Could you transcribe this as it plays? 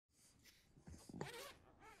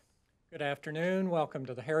Good afternoon. Welcome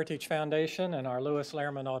to the Heritage Foundation and our Lewis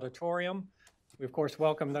Lehrman Auditorium. We, of course,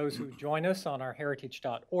 welcome those who join us on our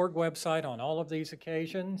heritage.org website on all of these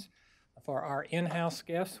occasions. For our in-house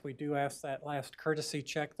guests, we do ask that last courtesy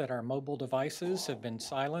check that our mobile devices have been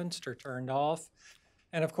silenced or turned off.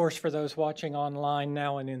 And of course, for those watching online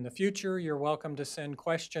now and in the future, you're welcome to send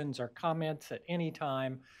questions or comments at any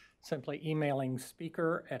time, simply emailing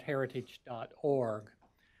speaker@heritage.org.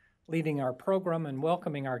 Leading our program and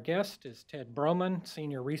welcoming our guest is Ted Broman,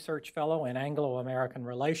 Senior Research Fellow in Anglo-American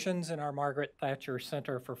Relations in our Margaret Thatcher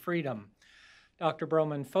Center for Freedom. Dr.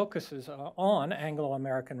 Broman focuses on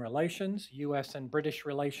Anglo-American relations, U.S. and British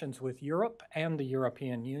relations with Europe and the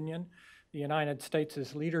European Union, the United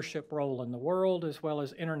States' leadership role in the world, as well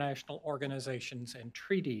as international organizations and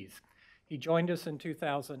treaties. He joined us in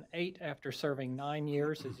 2008 after serving 9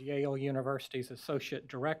 years as Yale University's Associate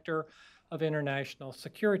Director of International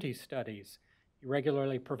Security Studies. He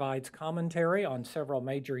regularly provides commentary on several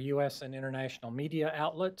major U.S. and international media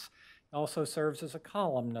outlets. He also serves as a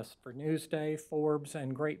columnist for Newsday, Forbes,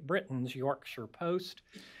 and Great Britain's Yorkshire Post.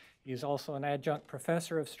 He is also an adjunct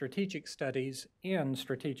professor of strategic studies in the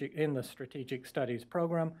Strategic Studies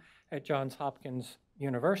program at Johns Hopkins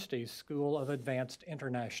University's School of Advanced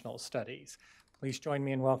International Studies. Please join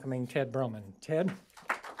me in welcoming Ted Broman. Ted?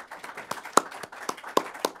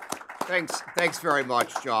 Thanks very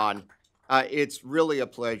much, John. It's really a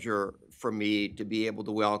pleasure for me to be able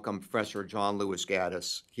to welcome Professor John Lewis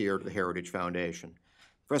Gaddis here to the Heritage Foundation.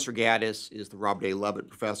 Professor Gaddis is the Robert A. Levitt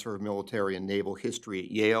Professor of Military and Naval History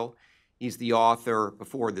at Yale. He's the author,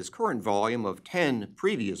 before this current volume, of 10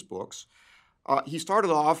 previous books. He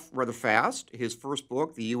started off rather fast. His first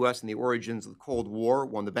book, The U.S. and the Origins of the Cold War,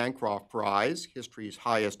 won the Bancroft Prize, history's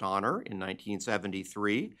highest honor, in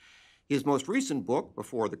 1973. His most recent book,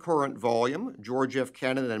 before the current volume, George F.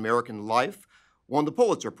 Kennan and American Life, won the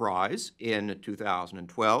Pulitzer Prize in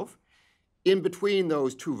 2012. In between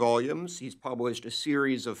those two volumes, he's published a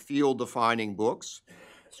series of field-defining books,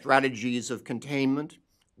 Strategies of Containment,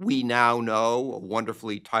 We Now Know, a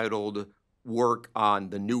wonderfully titled work on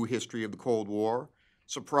the new history of the Cold War,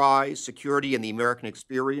 Surprise, Security, and the American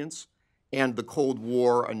Experience, and The Cold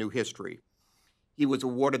War, A New History. He was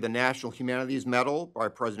awarded the National Humanities Medal by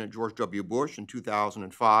President George W. Bush in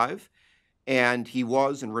 2005, and he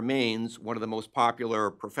was and remains one of the most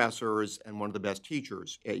popular professors and one of the best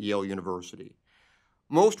teachers at Yale University.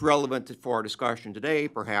 Most relevant for our discussion today,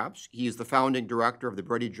 perhaps, he is the founding director of the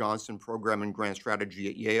Brady Johnson Program in Grand Strategy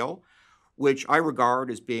at Yale, which I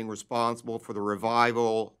regard as being responsible for the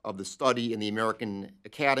revival of the study in the American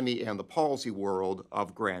Academy and the policy world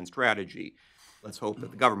of grand strategy. Let's hope that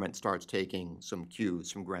the government starts taking some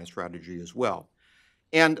cues from grand strategy as well.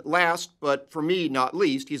 And last, but for me not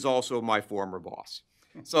least, he's also my former boss.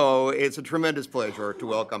 So it's a tremendous pleasure to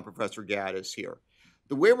welcome Professor Gaddis here.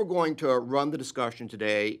 The way we're going to run the discussion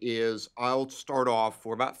today is I'll start off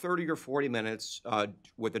for about 30 or 40 minutes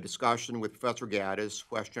with a discussion with Professor Gaddis,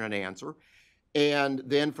 question and answer. And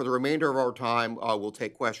then for the remainder of our time, we'll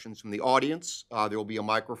take questions from the audience. There will be a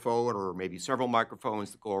microphone or maybe several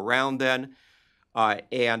microphones that go around then.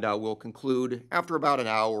 And we'll conclude after about an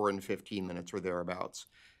hour and 15 minutes or thereabouts.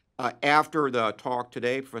 After the talk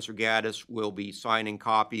today, Professor Gaddis will be signing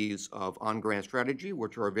copies of On Grand Strategy,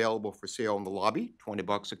 which are available for sale in the lobby,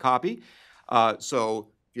 $20 a copy. So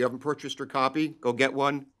if you haven't purchased your copy, go get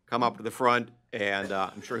one, come up to the front, and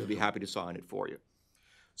I'm sure he'll be happy to sign it for you.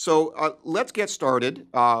 So let's get started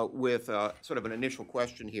with sort of an initial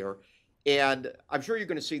question here. And I'm sure you're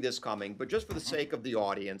going to see this coming, but just for the sake of the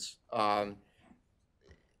audience,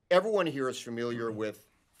 everyone here is familiar with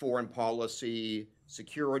foreign policy,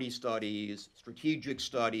 security studies, strategic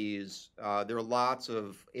studies. There are lots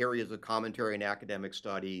of areas of commentary and academic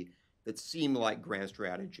study that seem like grand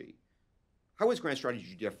strategy. How is grand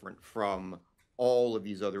strategy different from all of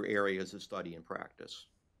these other areas of study and practice?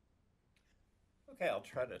 Okay, I'll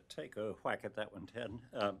try to take a whack at that one, Ted.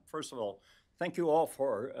 First of all, thank you all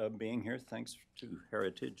for being here. Thanks to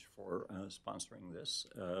Heritage for sponsoring this.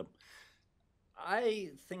 I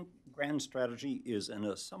think grand strategy is in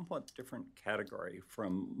a somewhat different category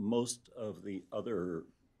from most of the other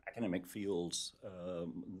academic fields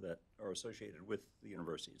that are associated with the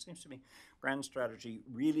university. It seems to me grand strategy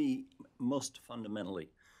really most fundamentally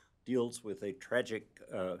deals with a tragic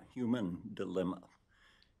human dilemma.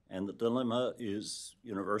 And the dilemma is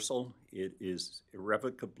universal. It is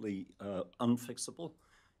irrevocably unfixable.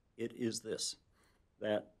 It is this,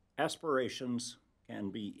 that aspirations can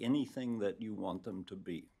be anything that you want them to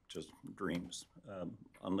be, just dreams,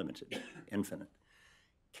 unlimited, infinite.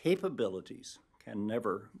 Capabilities can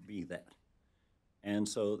never be that. And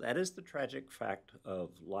so that is the tragic fact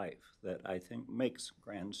of life that I think makes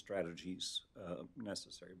grand strategies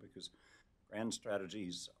necessary, because grand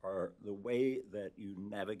strategies are the way that you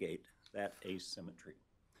navigate that asymmetry.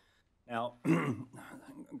 Now,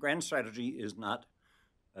 grand strategy is not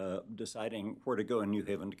deciding where to go in New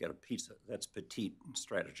Haven to get a pizza. That's petite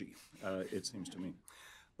strategy, it seems to me.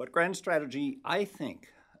 But grand strategy, I think,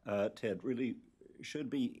 Ted, really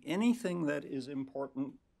should be anything that is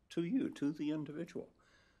important to you, to the individual.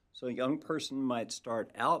 So a young person might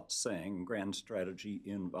start out saying grand strategy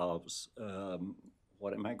involves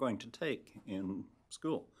what am I going to take in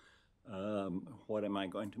school? What am I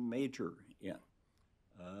going to major in?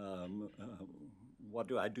 What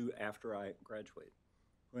do I do after I graduate?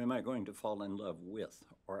 Who am I going to fall in love with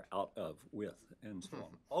or out of with, and so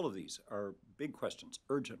on. All of these are big questions,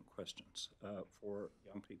 urgent questions for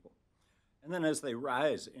young people. And then as they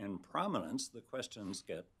rise in prominence, the questions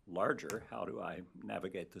get larger. How do I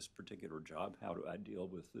navigate this particular job? How do I deal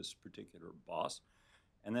with this particular boss?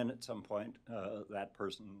 And then at some point, that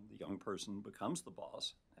person, the young person, becomes the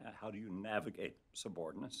boss. How do you navigate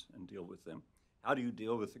subordinates and deal with them? How do you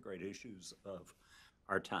deal with the great issues of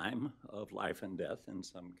our time, of life and death in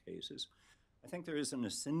some cases? I think there is an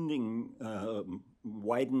ascending,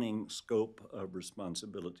 widening scope of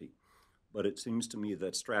responsibility. But it seems to me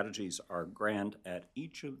that strategies are grand at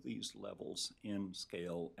each of these levels in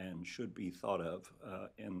scale and should be thought of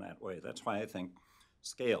in that way. That's why I think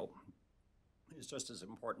scale is just as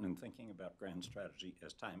important in thinking about grand strategy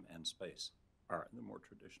as time and space are in the more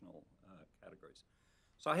traditional categories.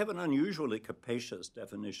 So I have an unusually capacious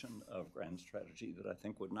definition of grand strategy that I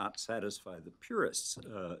think would not satisfy the purists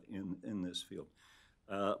in this field.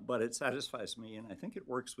 But it satisfies me, and I think it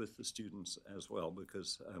works with the students as well,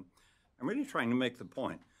 because I'm really trying to make the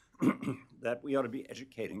point that we ought to be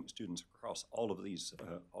educating students across all of these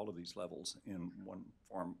levels in one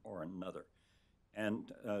form or another.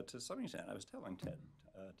 And to some extent, I was telling Ted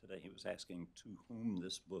today, he was asking to whom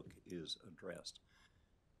this book is addressed.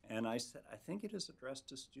 And I said, I think it is addressed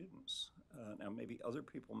to students. Now, maybe other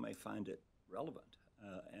people may find it relevant,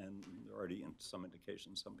 and there are already in some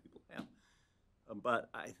indications some people have. But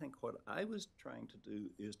I think what I was trying to do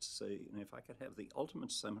is to say, and if I could have the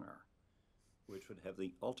ultimate seminar, which would have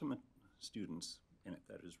the ultimate students in it,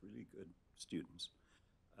 that is really good students,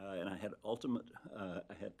 and I had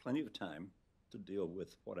plenty of time to deal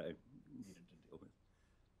with what I needed to deal with.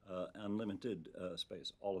 Unlimited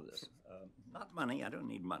space, all of this. Not money, I don't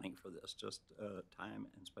need money for this, just time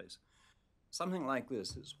and space. Something like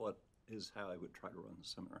this is how I would try to run the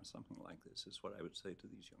seminar. Something like this is what I would say to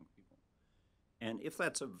these young people. And if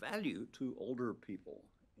that's of value to older people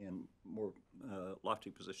in more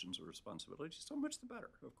lofty positions of responsibility, so much the better,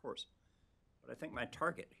 of course. But I think my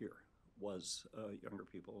target here was younger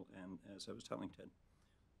people, and as I was telling Ted,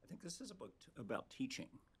 I think this is a book about teaching,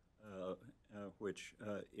 which,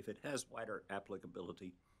 if it has wider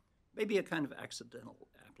applicability, maybe a kind of accidental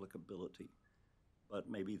applicability, but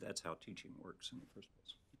maybe that's how teaching works in the first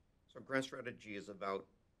place. So grand strategy is about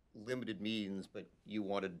limited means, but you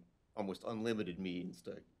wanted almost unlimited means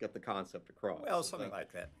to get the concept across. Well, something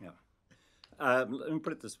like that, yeah. Let me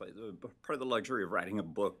put it this way. Part of the luxury of writing a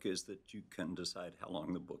book is that you can decide how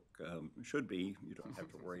long the book should be. You don't have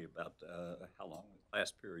to worry about how long the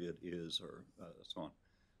class period is or so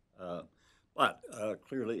on. But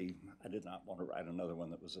clearly, I did not want to write another one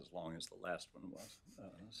that was as long as the last one was.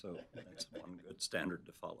 So that's one good standard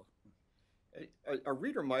to follow. A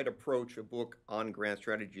reader might approach a book on grand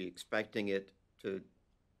strategy expecting it to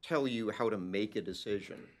tell you how to make a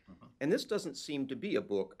decision. And this doesn't seem to be a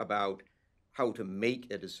book about how to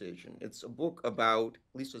make a decision. It's a book about,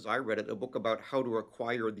 at least as I read it, a book about how to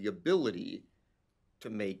acquire the ability to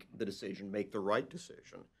make the decision, make the right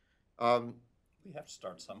decision. We have to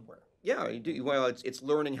start somewhere. Yeah, you do. Well, it's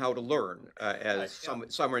learning how to learn, as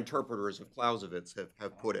some interpreters of Clausewitz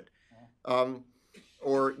have put it.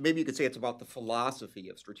 Or maybe you could say it's about the philosophy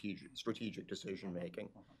of strategic decision making.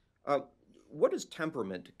 What does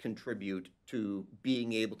temperament contribute to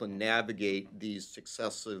being able to navigate these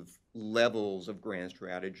successive levels of grand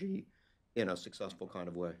strategy in a successful kind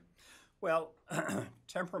of way? Well,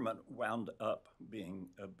 temperament wound up being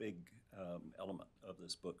a big element of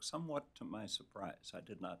this book, somewhat to my surprise. I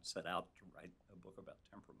did not set out to write a book about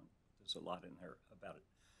temperament. There's a lot in there about it.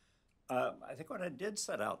 I think what I did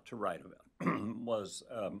set out to write about was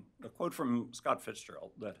a quote from Scott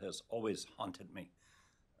Fitzgerald that has always haunted me.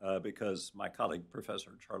 Because my colleague,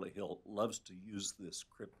 Professor Charlie Hill, loves to use this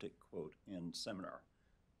cryptic quote in seminar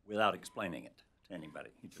without explaining it to anybody.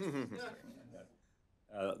 He just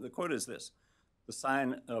the quote is this: The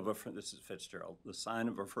sign of this is Fitzgerald, the sign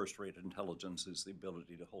of a first-rate intelligence is the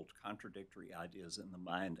ability to hold contradictory ideas in the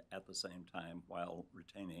mind at the same time while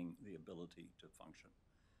retaining the ability to function.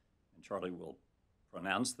 And Charlie will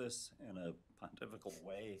pronounce this in a pontifical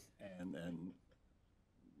way and then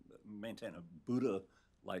maintain a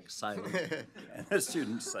Buddha-like silence. And the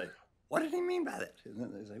students say, what did he mean by that? And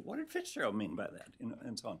then they say, what did Fitzgerald mean by that?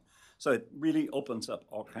 And so on. So it really opens up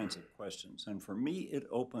all kinds of questions. And for me, it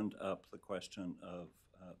opened up the question of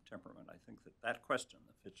temperament. I think that question,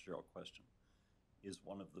 the Fitzgerald question, is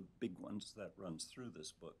one of the big ones that runs through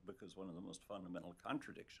this book, because one of the most fundamental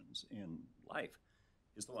contradictions in life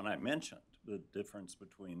is the one I mentioned, the difference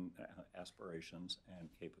between aspirations and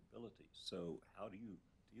capabilities. So how do you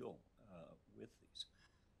deal with these?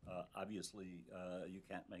 Obviously, you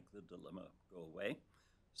can't make the dilemma go away,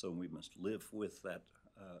 so we must live with that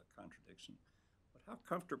contradiction. But how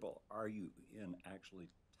comfortable are you in actually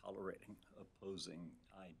tolerating opposing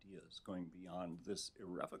ideas, going beyond this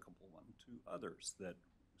irrevocable one to others that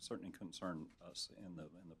certainly concern us in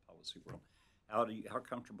the policy world? How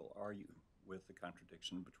comfortable are you with the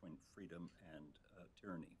contradiction between freedom and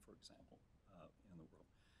tyranny, for example, in the world?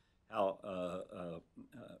 How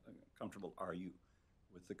comfortable are you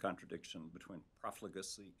with the contradiction between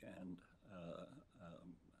profligacy and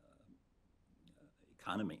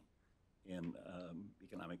economy in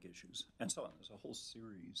economic issues, and so on? There's a whole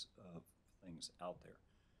series of things out there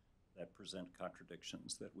that present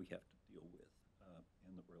contradictions that we have to deal with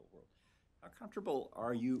in the real world. How comfortable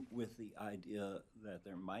are you with the idea that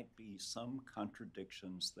there might be some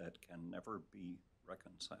contradictions that can never be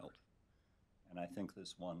reconciled? And I think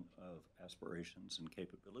this one of aspirations and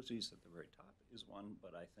capabilities at the very top is one,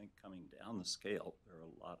 but I think coming down the scale, there are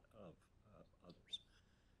a lot of others.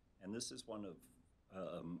 And this is one of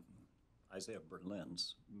Isaiah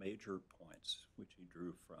Berlin's major points, which he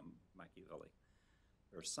drew from Machiavelli.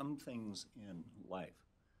 There are some things in life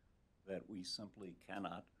that we simply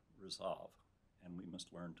cannot resolve, and we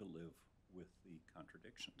must learn to live with the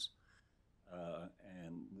contradictions.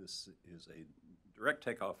 And this is a direct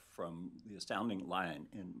takeoff from the astounding line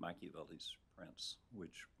in Machiavelli's Prince,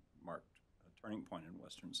 which marked a turning point in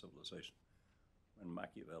Western civilization, when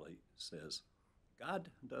Machiavelli says, God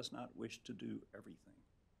does not wish to do everything.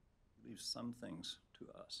 He leaves some things to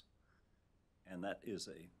us. And that is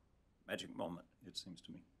a magic moment, it seems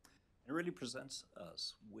to me. It really presents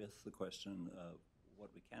us with the question of what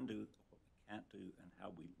we can do, what we can't do, and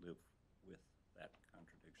how we live with that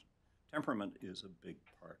contradiction. Temperament is a big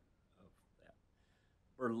part of that.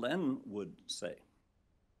 Berlin would say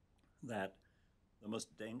that the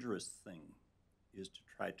most dangerous thing is to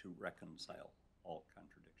try to reconcile all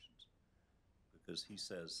contradictions, because he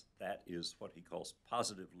says that is what he calls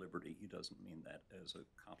positive liberty. He doesn't mean that as a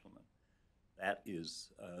compliment. That is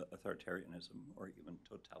authoritarianism or even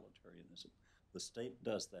totalitarianism. The state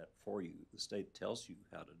does that for you. The state tells you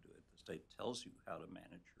how to do it. The state tells you how to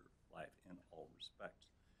manage your life in all respects.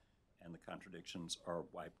 And the contradictions are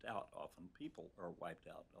wiped out. Often people are wiped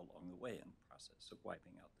out along the way in the process of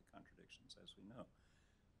wiping out the contradictions, as we know.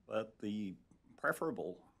 But the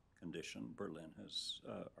preferable condition, Berlin has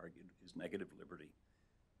argued, is negative liberty,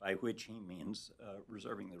 by which he means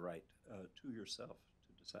reserving the right to yourself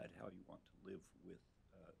to decide how you want to live with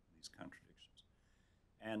these contradictions.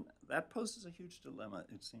 And that poses a huge dilemma,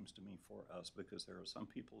 it seems to me, for us, because there are some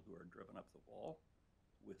people who are driven up the wall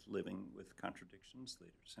with living with contradictions.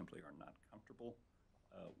 They simply are not comfortable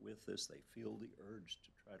with this. They feel the urge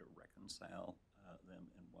to try to reconcile them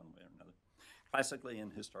in one way or another. Classically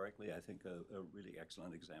and historically, I think a really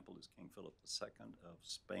excellent example is King Philip II of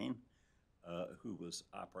Spain, who was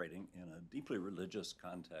operating in a deeply religious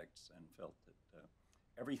context and felt that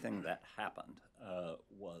everything that happened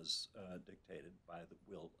was dictated by the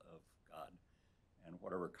will of God. And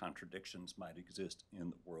whatever contradictions might exist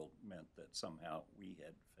in the world meant that somehow we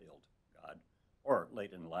had failed God. Or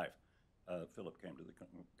late in life, Philip came to the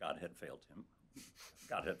conclusion God had failed him.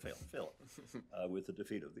 God had failed Philip with the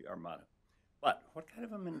defeat of the Armada. But what kind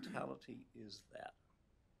of a mentality is that,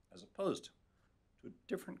 as opposed to a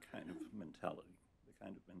different kind of mentality, the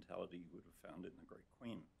kind of mentality you would have found in the great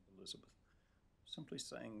Queen Elizabeth? Simply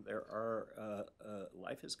saying there are,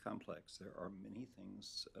 life is complex. There are many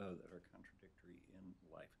things that are contradictory in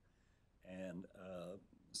life. And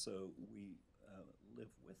so we live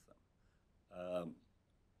with them.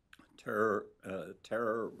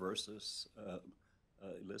 Terror versus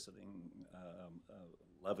eliciting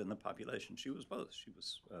love in the population. She was both. She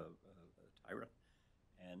was a tyrant,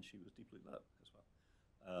 and she was deeply loved as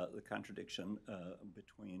well. The contradiction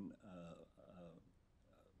between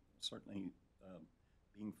certainly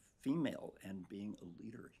being female and being a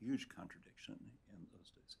leader, huge contradiction in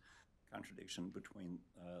those days. Contradiction between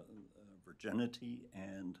virginity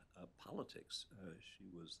and politics. She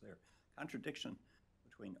was there. Contradiction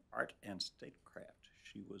between art and statecraft.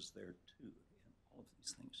 She was there too in all of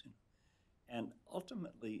these things. And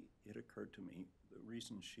ultimately, it occurred to me the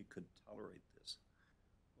reason she could tolerate this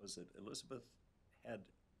was that Elizabeth had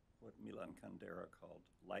what Milan Kundera called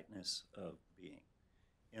lightness of being,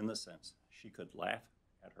 in the sense she could laugh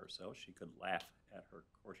at herself, she could laugh at her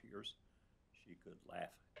courtiers, she could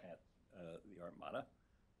laugh at the Armada,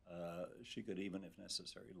 she could even, if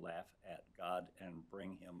necessary, laugh at God and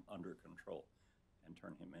bring him under control and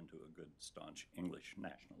turn him into a good, staunch English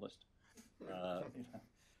nationalist.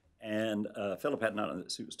 And Philip had none of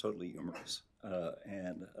this. He was totally humorous.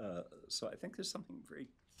 So I think there's something very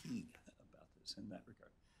key about this in that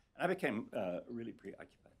regard. And I became really preoccupied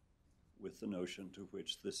with the notion to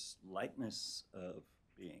which this lightness of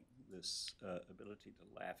being, this ability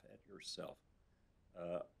to laugh at yourself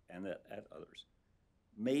and at others,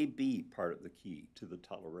 may be part of the key to the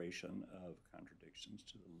toleration of contradictions,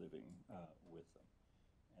 to the living with them.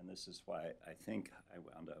 And this is why I think I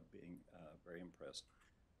wound up being very impressed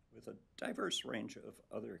with a diverse range of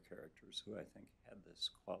other characters who I think had this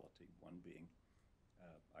quality, one being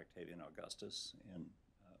Octavian Augustus in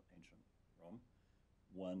ancient Rome,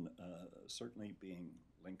 one certainly being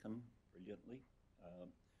Lincoln brilliantly,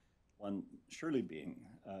 one surely being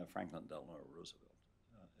Franklin Delano Roosevelt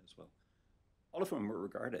as well, all of whom were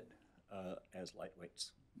regarded as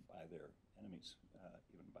lightweights by their enemies,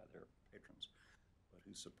 even by their patrons, but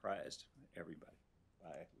who surprised everybody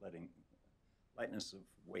by letting lightness of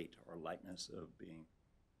weight or lightness of being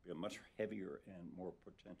be a much heavier and more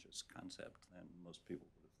portentous concept than most people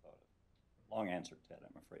would have thought of. Long answer, Ted,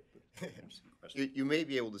 I'm afraid, but interesting question. You may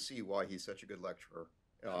be able to see why he's such a good lecturer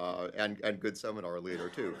and good seminar leader,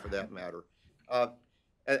 too, for that matter.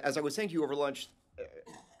 As I was saying to you over lunch,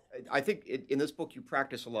 I think in this book you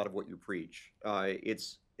practice a lot of what you preach.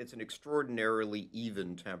 It's an extraordinarily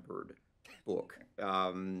even-tempered book.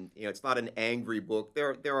 It's not an angry book.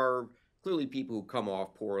 There are clearly people who come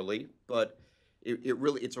off poorly, but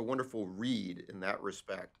it's a wonderful read in that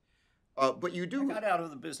respect. But you do. I got out of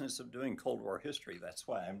the business of doing Cold War history. That's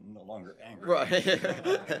why I'm no longer angry.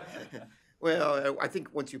 Right. Well, I think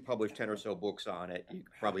once you publish 10 or so books on it, you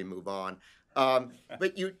could probably move on.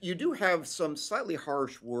 But you do have some slightly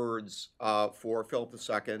harsh words for Philip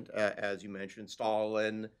II, as you mentioned,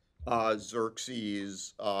 Stalin,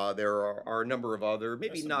 Xerxes. There are a number of other,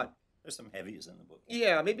 maybe not. There's some heavies in the book.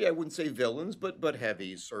 Yeah, maybe I wouldn't say villains, but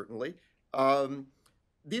heavies, certainly.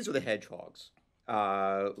 These are the hedgehogs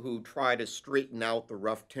who try to straighten out the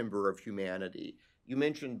rough timber of humanity. You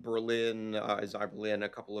mentioned Berlin, Berlin a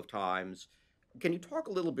couple of times. Can you talk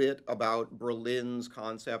a little bit about Berlin's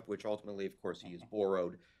concept, which ultimately, of course, he has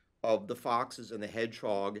borrowed, of the foxes and the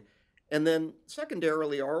hedgehog? And then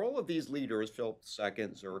secondarily, are all of these leaders, Philip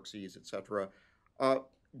II, Xerxes, etc.,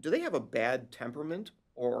 do they have a bad temperament,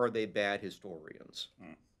 or are they bad historians?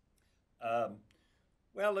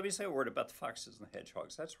 Well, let me say a word about the foxes and the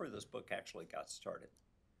hedgehogs. That's where this book actually got started.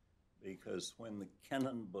 Because when the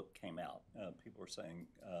Kennan book came out, people were saying,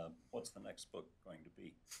 what's the next book going to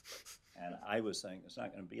be? And I was saying, it's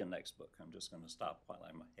not going to be a next book. I'm just going to stop while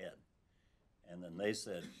I'm ahead. And then they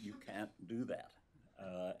said, you can't do that.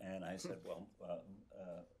 And I said, well,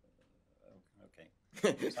 okay.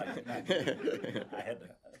 So I had to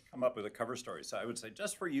come up with a cover story. So I would say,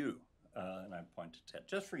 just for you, and I'd point to Ted,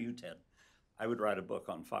 just for you, Ted, I would write a book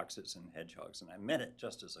on foxes and hedgehogs. And I meant it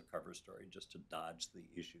just as a cover story, just to dodge the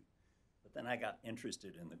issue. But then I got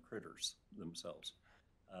interested in the critters themselves.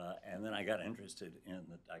 And then I got interested in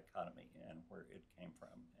the dichotomy and where it came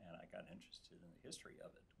from. And I got interested in the history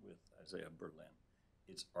of it with Isaiah Berlin,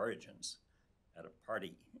 its origins at a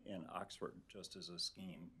party in Oxford, just as a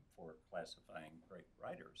scheme for classifying great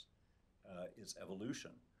writers, its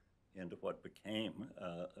evolution into what became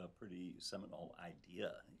a pretty seminal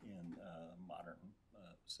idea in modern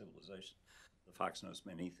civilization. The fox knows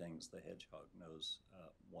many things, the hedgehog knows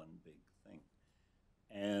one big thing.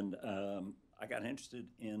 And I got interested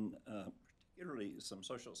in particularly some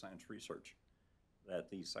social science research that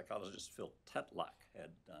the psychologist Phil Tetlock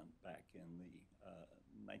had done back in the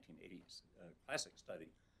 1980s, a classic study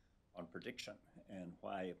on prediction and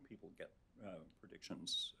why people get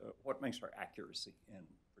predictions, what makes for accuracy in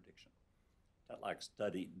prediction. Tetlock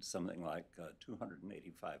studied something like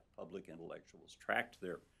 285 public intellectuals, tracked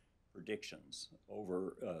their predictions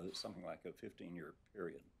over something like a 15-year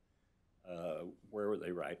period. Where were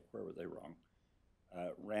they right? Where were they wrong?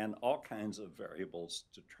 ran all kinds of variables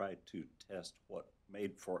to try to test what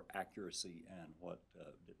made for accuracy and what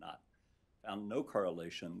did not. Found no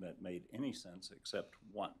correlation that made any sense except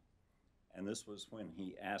one. And this was when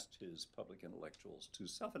he asked his public intellectuals to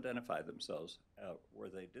self-identify themselves.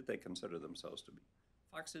 Did they consider themselves to be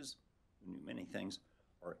foxes who knew many things,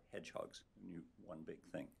 or hedgehogs who knew one big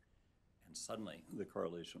thing? And suddenly the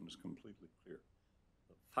correlation was completely clear.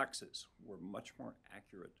 The foxes were much more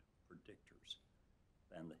accurate predictors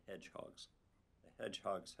than the hedgehogs. The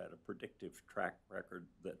hedgehogs had a predictive track record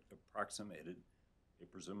that approximated a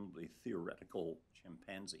presumably theoretical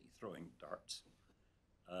chimpanzee throwing darts.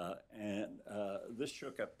 This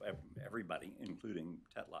shook up everybody, including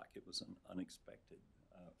Tetlock. It was an unexpected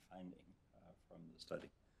finding from the study.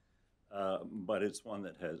 But it's one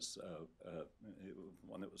that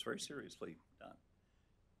was very seriously done.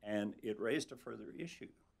 And it raised a further issue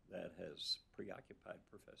that has preoccupied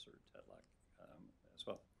Professor Tetlock as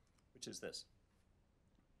well, which is this.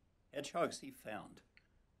 Hedgehogs, he found,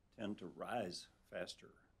 tend to rise faster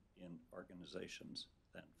in organizations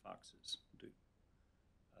than foxes do.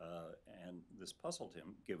 And this puzzled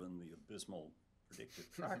him, given the abysmal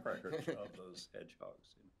predictive track record of those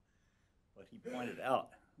hedgehogs. But he pointed out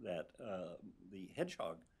that the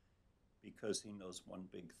hedgehog, because he knows one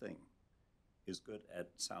big thing, is good at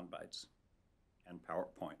sound bites and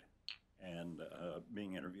PowerPoint and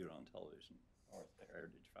being interviewed on television or at the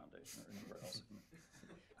Heritage Foundation or anywhere else.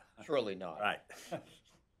 Surely not. Right.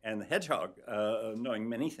 And the hedgehog, knowing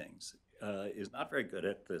many things, is not very good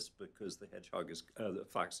at this because the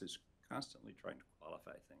fox is constantly trying to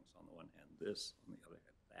qualify things. On the one hand, this, on the other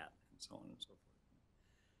hand, that, and so on and so forth.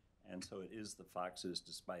 And so it is the foxes,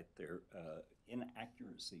 despite their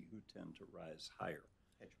inaccuracy, who tend to rise higher.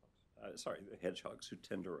 The hedgehogs who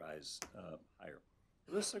tend to rise higher.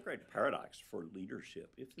 This is a great paradox for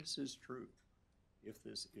leadership. If this is true, if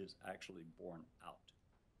this is actually borne out,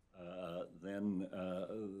 then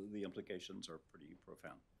the implications are pretty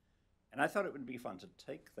profound. And I thought it would be fun to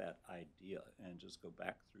take that idea and just go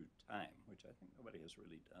back through time, which I think nobody has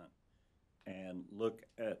really done, and look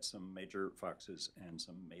at some major foxes and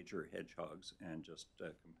some major hedgehogs and just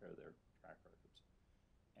compare their track records.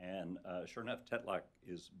 And sure enough, Tetlock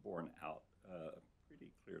is borne out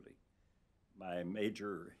pretty clearly. My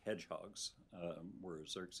major hedgehogs were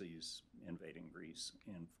Xerxes invading Greece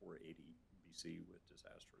in 480 BC with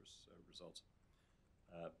disastrous results.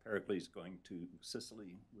 Pericles going to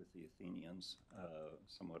Sicily with the Athenians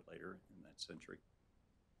somewhat later in that century.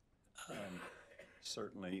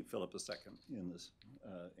 Certainly Philip II in this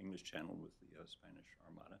English Channel with the Spanish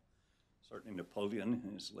Armada. Certainly Napoleon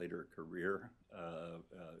in his later career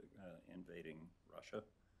invading Russia.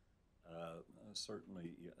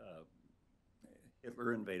 Certainly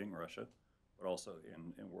Hitler invading Russia, but also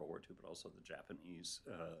in World War II, but also the Japanese,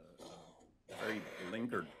 very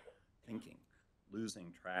lingered thinking,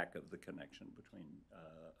 losing track of the connection between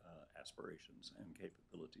aspirations and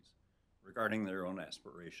capabilities, regarding their own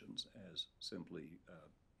aspirations as simply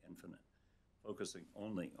infinite, focusing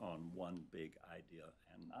only on one big idea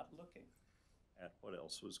and not looking at what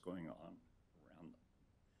else was going on around them.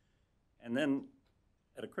 And then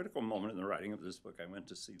at a critical moment in the writing of this book, I went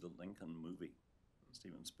to see the Lincoln movie,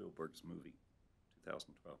 Steven Spielberg's movie,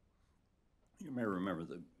 2012. You may remember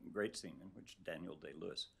the great scene in which Daniel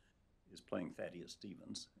Day-Lewis is playing Thaddeus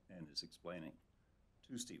Stevens and is explaining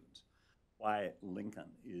to Stevens why Lincoln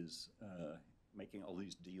is making all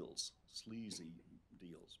these deals, sleazy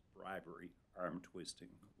deals, bribery, arm twisting,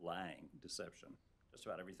 lying, deception, just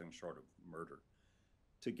about everything short of murder,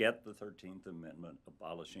 to get the 13th Amendment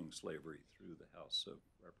abolishing slavery through the House of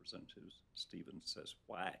Representatives. Stevens says,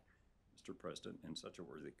 why, Mr. President, in such a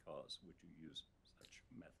worthy cause, would you use such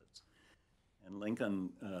methods? And Lincoln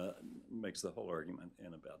makes the whole argument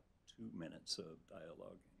in about 2 minutes of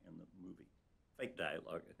dialogue in the movie. Fake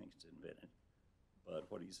dialogue, I think it's invented. But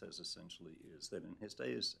what he says essentially is that in his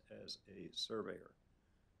days as a surveyor,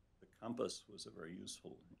 the compass was a very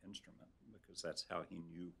useful instrument because that's how he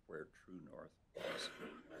knew where true north was.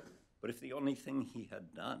 But if the only thing he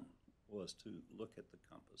had done was to look at the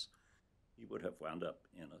compass, he would have wound up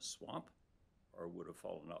in a swamp, or would have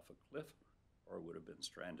fallen off a cliff, or would have been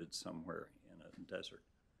stranded somewhere in a desert.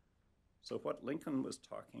 So what Lincoln was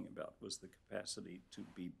talking about was the capacity to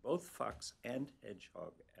be both fox and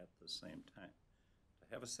hedgehog at the same time,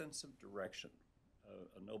 to have a sense of direction,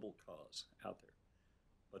 a noble cause out there,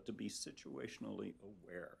 but to be situationally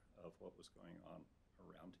aware of what was going on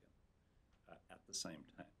around him at the same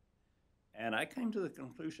time. And I came to the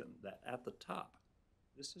conclusion that at the top,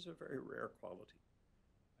 this is a very rare quality.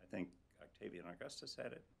 I think Octavian Augustus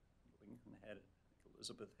had it, Lincoln had it,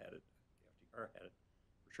 Elizabeth had it, you have to or had it,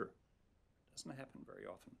 for sure. It doesn't happen very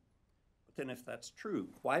often. But then if that's true,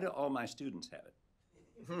 why do all my students have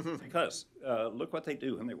it? Because look what they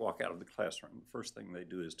do when they walk out of the classroom. The first thing they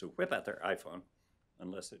do is to whip out their iPhone,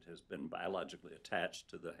 unless it has been biologically attached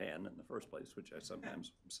to the hand in the first place, which I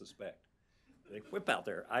sometimes suspect. They whip out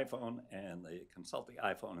their iPhone and they consult the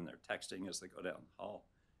iPhone and they're texting as they go down the hall.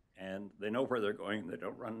 And they know where they're going. They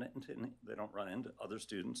don't run into other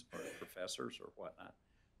students or professors or whatnot.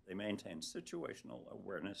 They maintain situational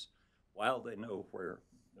awareness while they know where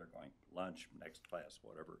they're going, lunch, next class,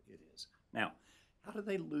 whatever it is. Now, how do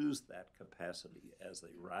they lose that capacity as they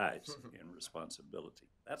rise in responsibility?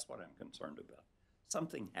 That's what I'm concerned about.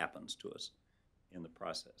 Something happens to us in the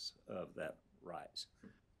process of that rise.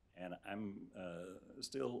 And I'm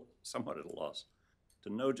still somewhat at a loss to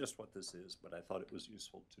know just what this is, but I thought it was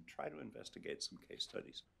useful to try to investigate some case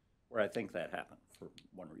studies where I think that happened for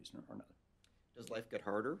one reason or another. Does life get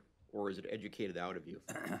harder, or is it educated out of you?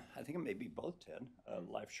 I think it may be both, Ted.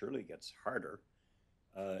 Life surely gets harder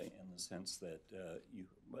in the sense that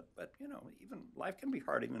but you know, even life can be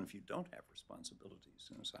hard even if you don't have responsibilities.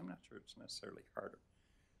 You know, so I'm not sure it's necessarily harder.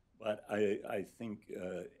 But I think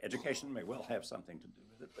education may well have something to do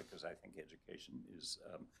with it, because I think education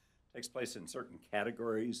takes place in certain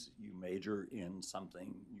categories. You major in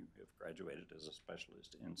something, you have graduated as a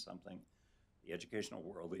specialist in something. The educational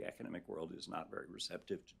world, the academic world, is not very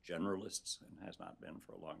receptive to generalists and has not been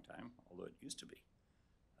for a long time, although it used to be.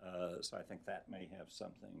 So I think that may have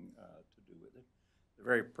something to do with it. The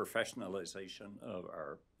very professionalization of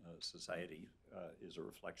our society is a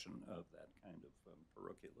reflection of that kind of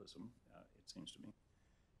parochialism, it seems to me.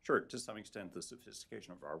 Sure, to some extent, the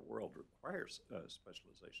sophistication of our world requires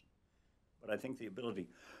specialization. But I think the ability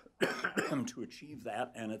to achieve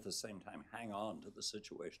that and at the same time hang on to the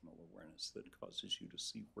situational awareness that causes you to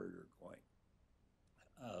see where you're going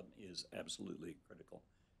is absolutely critical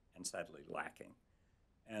and sadly lacking.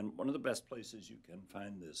 And one of the best places you can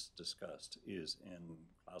find this discussed is in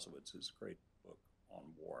Clausewitz's great book on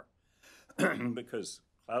war, because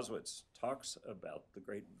Clausewitz talks about the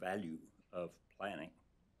great value of planning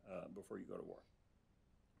before you go to war,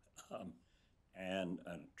 and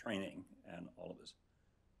training and all of this.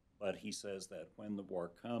 But he says that when the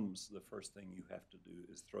war comes, the first thing you have to do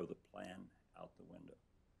is throw the plan out the window.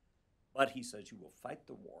 But he says you will fight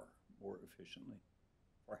the war more efficiently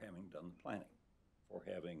for having done the planning, for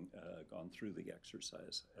having gone through the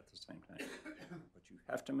exercise at the same time. But you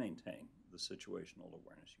have to maintain the situational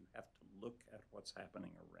awareness. You have to look at what's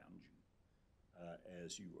happening around you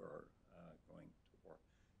as you are going to war.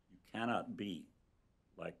 You cannot be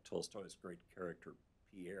like Tolstoy's great character,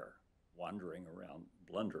 Pierre, wandering around,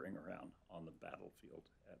 blundering around on the battlefield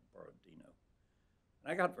at Borodino.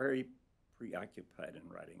 And I got very preoccupied in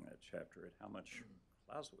writing that chapter at how much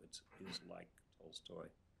Clausewitz is like Tolstoy,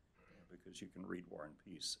 because you can read War and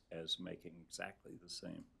Peace as making exactly the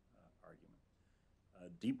same argument.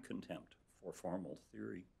 Deep contempt for formal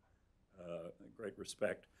theory, great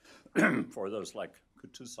respect for those like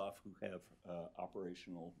Kutuzov who have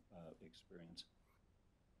operational experience,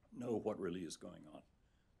 know what really is going on.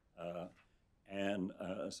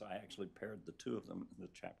 So I actually paired the two of them. The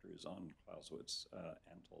chapter is on Clausewitz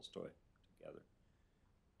and Tolstoy together.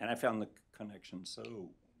 And I found the connection so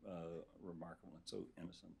remarkable and so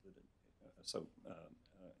innocent, that so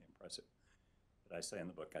impressive, that I say in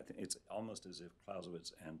the book, I think it's almost as if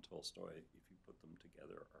Clausewitz and Tolstoy, if you put them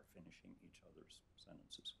together, are finishing each other's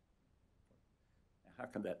sentences. Now, how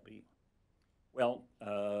can that be? Well,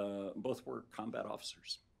 both were combat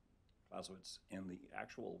officers. Clausewitz in the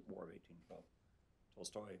actual War of 1812,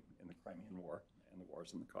 Tolstoy in the Crimean War and the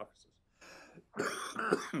wars in the Caucasus.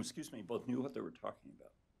 Excuse me, both knew what they were talking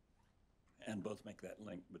about, and both make that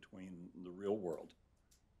link between the real world,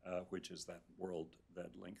 which is that world that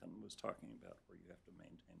Lincoln was talking about, where you have to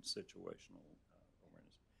maintain situational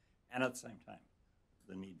awareness, and at the same time,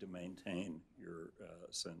 the need to maintain your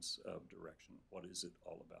sense of direction. What is it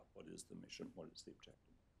all about? What is the mission? What is the objective?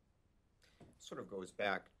 Sort of goes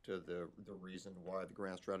back to the reason why the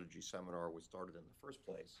Grand Strategy Seminar was started in the first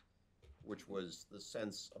place, which was the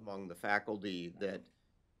sense among the faculty that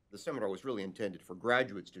the seminar was really intended for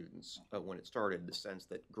graduate students when it started, the sense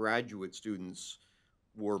that graduate students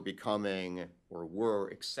were becoming or were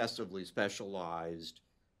excessively specialized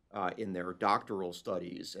in their doctoral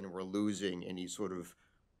studies and were losing any sort of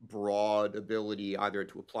broad ability either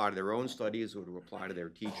to apply to their own studies or to apply to their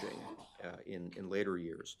teaching in later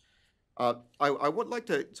years. I would like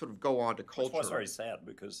to sort of go on to culture. Which was very sad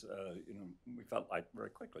because we felt like very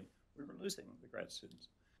quickly we were losing the grad students.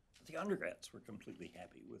 But the undergrads were completely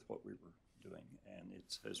happy with what we were doing, and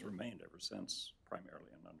it has remained ever since,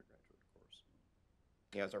 primarily an undergraduate course.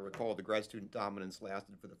 As I recall, the grad student dominance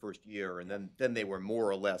lasted for the first year, and then they were more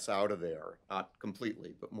or less out of there, not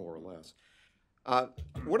completely, but more or less.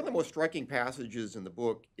 One of the most striking passages in the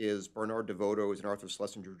book is Bernard DeVoto's and Arthur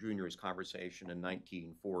Schlesinger Jr.'s conversation in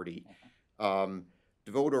 1940.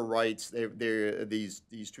 DeVoto writes,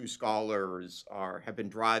 these two scholars have been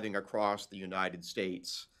driving across the United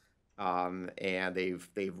States, and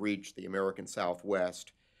they've reached the American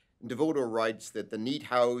Southwest. DeVoto writes that the neat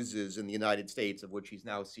houses in the United States, of which he's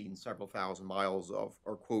now seen several thousand miles of,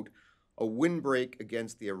 are, quote, a windbreak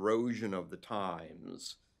against the erosion of the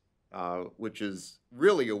times, which is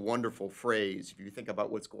really a wonderful phrase if you think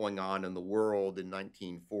about what's going on in the world in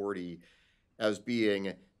 1940 as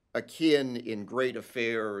being akin in great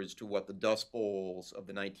affairs to what the Dust Bowls of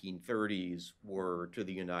the 1930s were to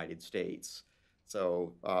the United States.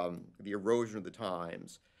 So the erosion of the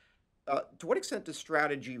times. To what extent does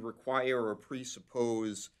strategy require or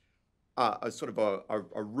presuppose a sort of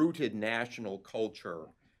a rooted national culture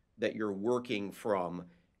that you're working from,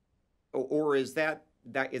 or is that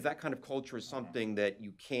kind of culture something that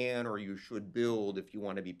you can or you should build if you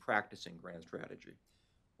want to be practicing grand strategy?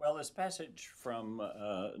 Well, this passage from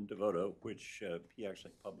DeVoto, which he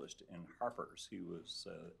actually published in Harper's, he was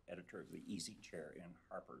editor of the Easy Chair in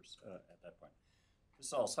Harper's at that point. This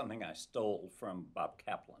is all something I stole from Bob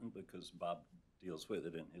Kaplan because Bob deals with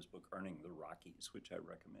it in his book, Earning the Rockies, which I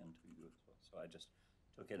recommend to you as well. So I just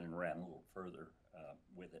took it and ran a little further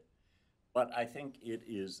with it. But I think it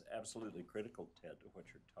is absolutely critical, Ted, to what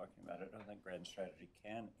you're talking about. I don't think grand strategy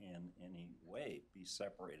can in any way be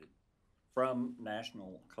separated from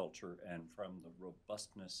national culture and from the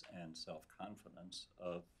robustness and self-confidence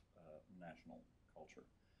of national culture.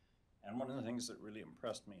 And one of the things that really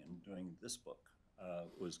impressed me in doing this book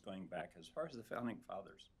was going back as far as the Founding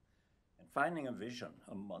Fathers and finding a vision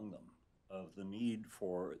among them of the need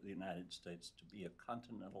for the United States to be a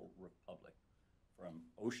continental republic from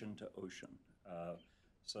ocean to ocean.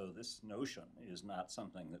 So this notion is not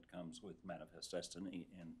something that comes with Manifest Destiny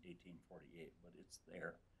in 1848, but it's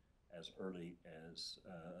there as early as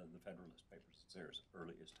the Federalist Papers. It's there as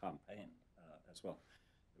early as Tom Paine as well.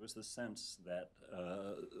 It was the sense that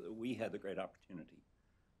we had the great opportunity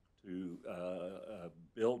to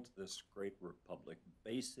build this great republic,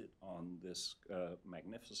 base it on this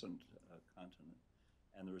magnificent continent,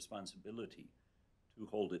 and the responsibility to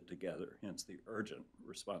hold it together, hence the urgent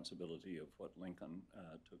responsibility of what Lincoln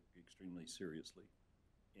took extremely seriously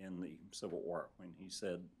in the Civil War when he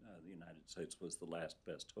said the United States was the last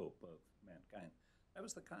best hope of mankind. That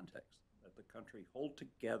was the context, that the country hold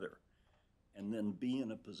together and then be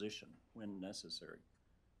in a position when necessary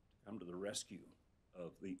to come to the rescue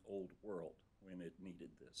of the old world when it needed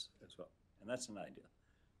this as well. And that's an idea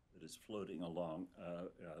that is floating along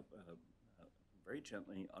very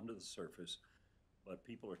gently under the surface, but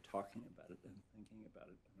people are talking about it and thinking about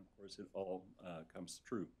it. And of course, it all comes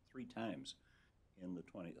true 3 times in the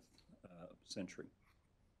 20th century.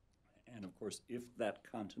 And of course, if that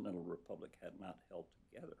continental republic had not held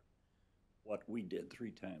together, what we did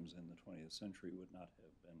 3 times in the 20th century would not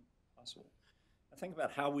have been possible. Now think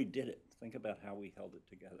about how we did it. Think about how we held it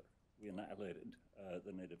together. We annihilated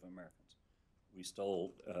the Native Americans. We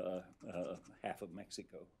stole half of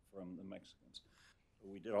Mexico from the Mexicans.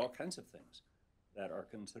 We did all kinds of things that are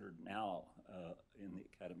considered now in the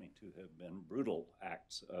academy to have been brutal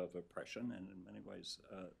acts of oppression, and in many ways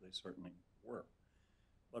they certainly were.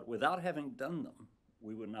 But without having done them,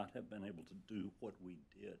 we would not have been able to do what we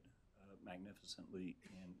did magnificently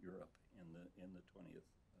in Europe in the 20th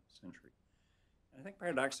century. And I think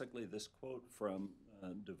paradoxically, this quote from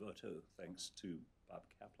DeVoto, thanks to Bob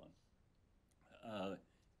Kaplan,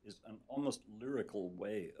 is an almost lyrical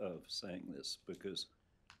way of saying this, because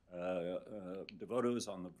DeVoto is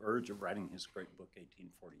on the verge of writing his great book,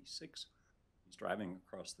 1846. He's driving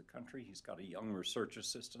across the country. He's got a young research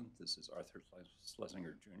assistant. This is Arthur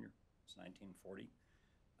Schlesinger Jr. It's 1940.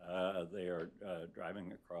 They are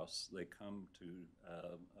driving across. They come to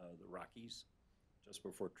the Rockies just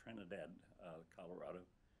before Trinidad, Colorado.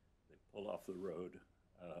 They pull off the road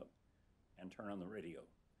and turn on the radio.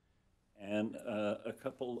 And a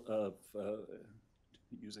couple of,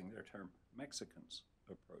 using their term, Mexicans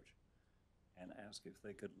approach and ask if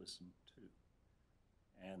they could listen too.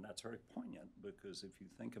 And that's very poignant, because if you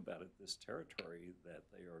think about it, this territory that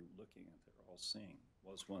they are looking at, they're all seeing,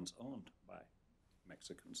 was once owned by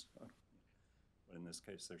Mexicans. But in this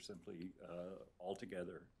case, they're simply all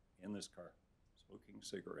together in this car, smoking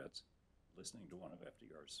cigarettes, listening to one of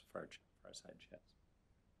FDR's fireside chats,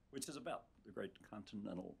 which is about the great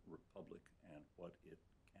continental republic and what it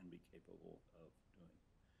can be capable of doing.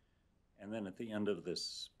 And then at the end of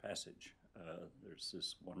this passage, there's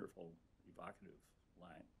this wonderful evocative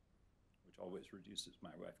line, which always reduces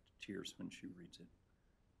my wife to tears when she reads it.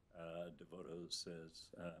 Devoto says,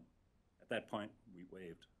 at that point, we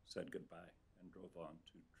waved, said goodbye, and drove on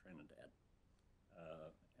to Trinidad.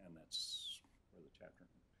 And that's where the chapter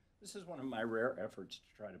ends. This is one of my rare efforts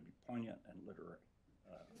to try to be poignant and literary.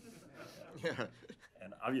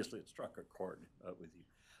 And obviously it struck a chord with you.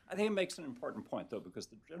 I think it makes an important point, though, because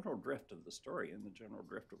the general drift of the story and the general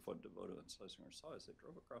drift of what Devoto and Schlesinger saw is they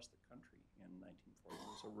drove across the country in 1940.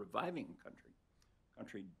 It was a reviving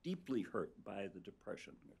country deeply hurt by the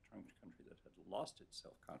Depression, a country that had lost its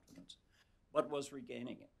self-confidence, but was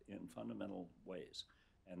regaining it in fundamental ways.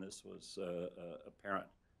 And this was apparent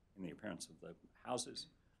in the appearance of the houses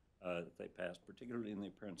that they passed, particularly in the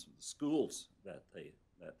appearance of the schools that they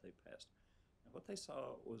passed. And what they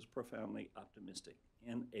saw was profoundly optimistic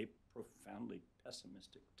in a profoundly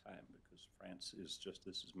pessimistic time, because France is just,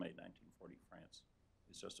 this is May 1940, France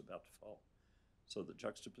is just about to fall. So the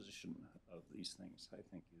juxtaposition of these things, I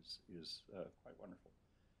think, is quite wonderful.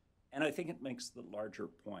 And I think it makes the larger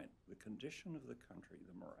point, the condition of the country,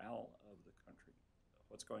 the morale of the country,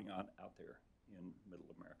 what's going on out there in Middle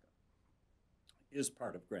America, is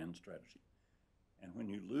part of grand strategy. And when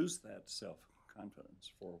you lose that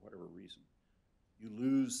self-confidence for whatever reason, you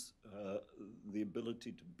lose the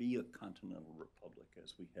ability to be a continental republic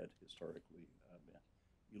as we had historically been.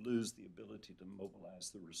 You lose the ability to mobilize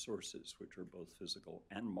the resources, which are both physical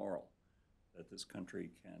and moral, that this country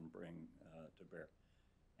can bring to bear.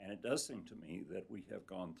 And it does seem to me that we have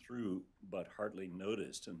gone through, but hardly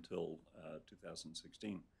noticed until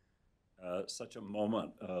 2016, such a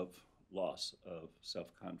moment of loss of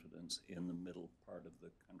self-confidence in the middle part of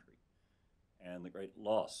the country. And the great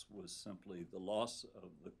loss was simply the loss of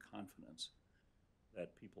the confidence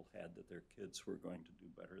that people had that their kids were going to do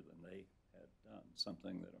better than they had done,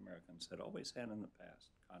 something that Americans had always had in the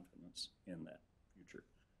past, confidence in that future,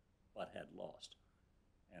 but had lost.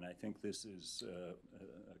 And I think this is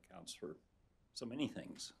accounts for so many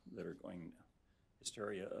things that are going,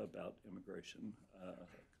 hysteria about immigration,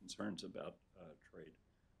 concerns about trade,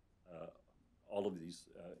 all of these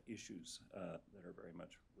issues that are very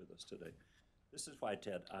much with us today. This is why,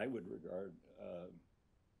 Ted, I would regard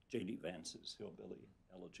J.D. Vance's Hillbilly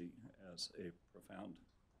Elegy as a profound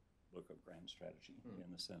book of grand strategy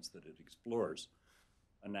in the sense that it explores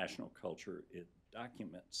a national culture. It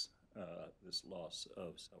documents this loss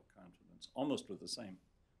of self-confidence almost with the same,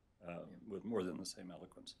 with more than the same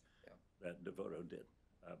eloquence that Devoto did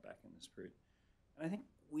back in this period. And I think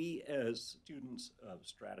we as students of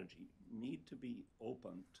strategy need to be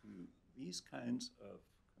open to these kinds of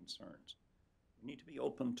concerns. We need to be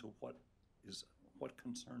open to what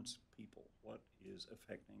concerns people, what is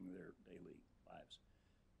affecting their daily lives.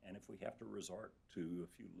 And if we have to resort to a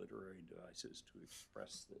few literary devices to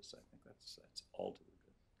express this, I think that's all to the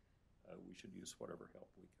good. We should use whatever help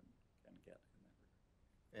we can get in that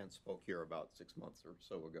regard. And spoke here about 6 months or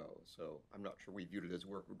so ago, so I'm not sure we viewed it as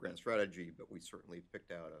work with grand strategy, but we certainly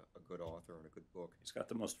picked out a good author and a good book. He's got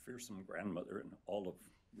the most fearsome grandmother in all of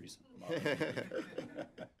recent modern.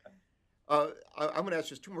 I'm going to ask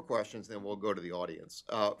just 2 more questions, then we'll go to the audience.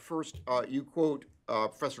 First, you quote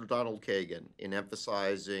Professor Donald Kagan in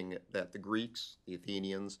emphasizing that the Greeks, the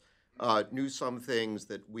Athenians, knew some things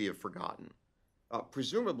that we have forgotten.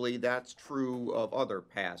 Presumably, that's true of other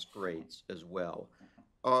past greats as well.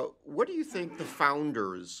 What do you think the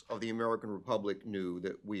founders of the American Republic knew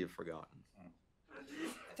that we have forgotten?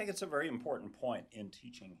 I think it's a very important point in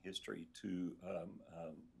teaching history to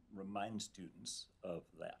remind students of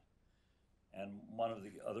that. And one of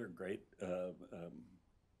the other great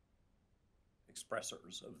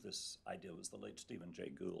expressors of this idea was the late Stephen Jay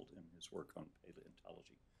Gould in his work on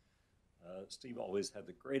paleontology. Steve always had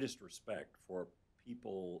the greatest respect for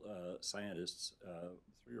people, scientists,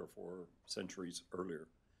 3 or 4 centuries earlier,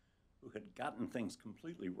 who had gotten things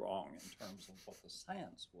completely wrong in terms of what the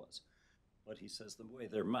science was. But he says the way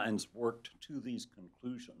their minds worked to these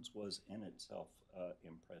conclusions was in itself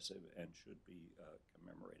impressive and should be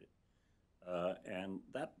commemorated. And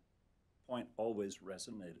that point always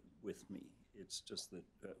resonated with me. It's just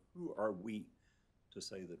that who are we to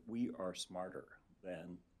say that we are smarter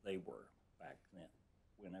than they were back then,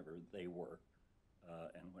 whenever they were,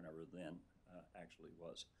 and whenever then actually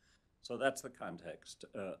was. So that's the context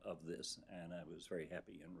of this, and I was very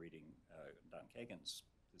happy in reading Don Kagan's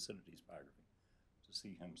Thucydides biography to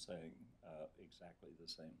see him saying exactly the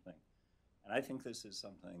same thing. And I think this is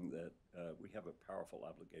something that we have a powerful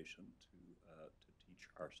obligation to teach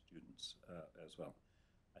our students as well.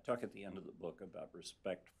 I talk at the end of the book about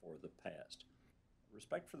respect for the past.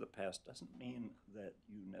 respect for the past doesn't mean that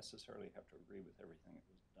you necessarily have to agree with everything that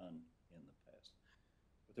was done in the past.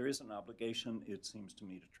 But there is an obligation, it seems to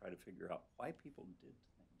me, to try to figure out why people did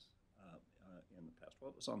things in the past.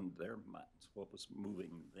 What was on their minds? What was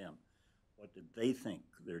moving them? What did they think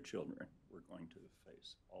their children were going to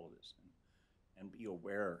face? All of this. And be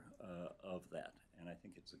aware of that. And I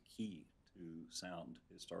think it's a key to sound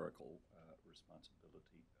historical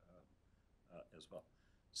responsibility as well.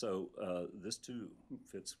 So this too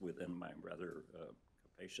fits within my rather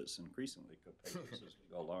capacious, increasingly capacious as we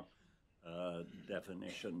go along,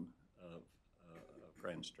 definition of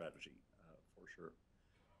grand strategy for sure.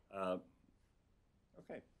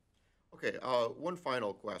 Okay. Okay, one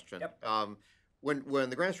final question. Yep. When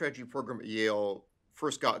the grand strategy program at Yale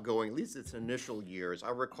first got going, at least its initial years, I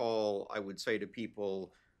recall I would say to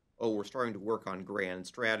people, oh, we're starting to work on grand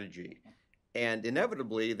strategy. And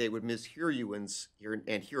inevitably, they would mishear you and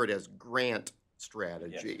hear it as grant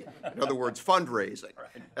strategy. Yes. In other words, fundraising.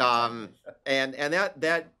 Right. And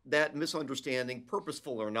that misunderstanding,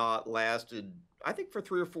 purposeful or not, lasted, I think, for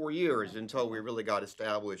 3 or 4 years until we really got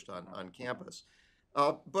established on campus.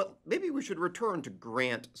 But maybe we should return to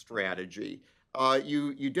grant strategy.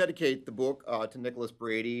 You dedicate the book to Nicholas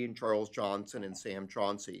Brady and Charles Johnson and Sam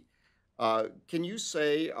Chauncey. Can you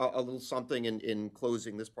say a little something in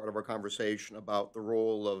closing this part of our conversation about the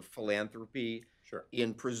role of philanthropy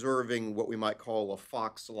in preserving what we might call a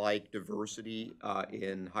Fox-like diversity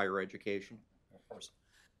in higher education? Of course.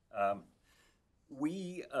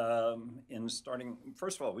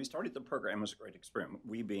 First of all, we started the program as a great experiment,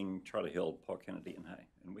 we being Charlie Hill, Paul Kennedy, and I.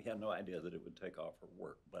 And we had no idea that it would take off or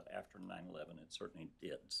work, but after 9/11, it certainly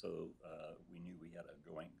did. So we knew we had a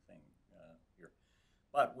going thing here.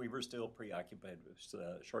 But we were still preoccupied with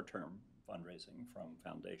short-term fundraising from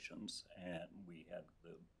foundations, and we had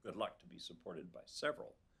the good luck to be supported by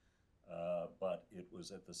several. But it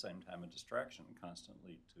was at the same time a distraction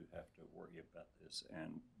constantly to have to worry about this,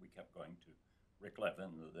 and we kept going to Rick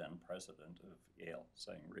Levin, the then president of Yale,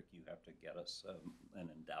 saying, Rick, you have to get us an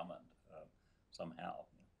endowment somehow.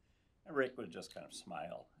 And Rick would just kind of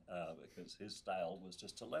smile because his style was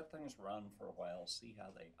just to let things run for a while, see how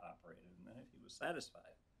they operated, and then if he was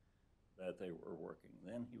satisfied that they were working,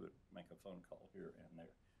 then he would make a phone call here and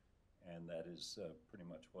there. And that is pretty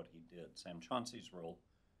much what he did. Sam Chauncey's role,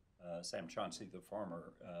 Sam Chauncey, the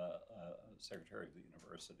former secretary of the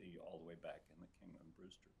university all the way back in the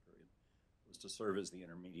Kingman-Brewster period, was to serve as the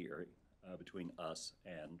intermediary between us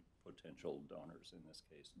and potential donors, in this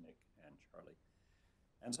case, Nick and Charlie.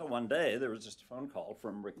 And so one day, there was just a phone call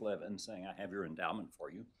from Rick Levin saying, I have your endowment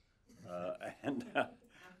for you.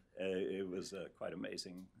 It was a quite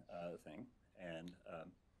amazing thing. And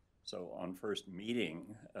so on first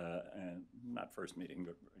meeting, and not first meeting,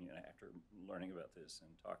 but after learning about this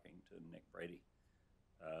and talking to Nick Brady,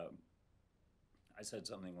 I said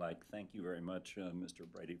something like, thank you very much, Mr.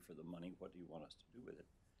 Brady, for the money. What do you want us to do with it?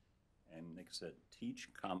 And Nick said, teach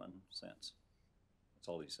common sense. That's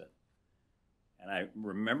all he said. And I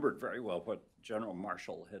remembered very well what General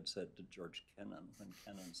Marshall had said to George Kennan when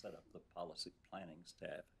Kennan set up the policy planning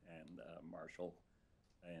staff. And Marshall,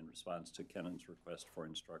 in response to Kennan's request for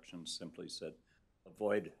instructions, simply said,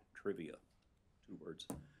 avoid trivia, 2 words.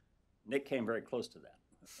 Nick came very close to that,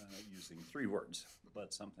 using 3 words,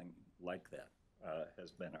 but something like that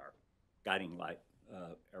has been our guiding light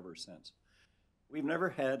ever since. We've never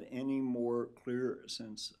had any more clear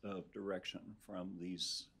sense of direction from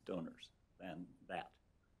these donors than that.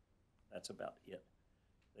 That's about it.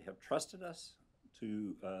 They have trusted us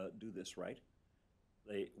to do this right.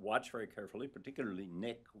 They watch very carefully, particularly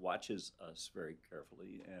Nick watches us very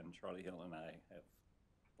carefully, and Charlie Hill and I have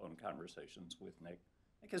phone conversations with Nick.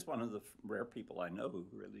 Nick is one of the rare people I know who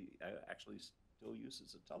really actually still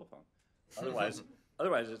uses a telephone.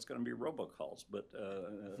 Otherwise it's going to be robocalls, but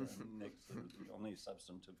Nick's the only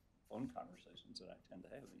substantive phone conversations that I tend to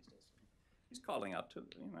have these days. He's calling out to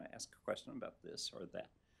ask a question about this or that.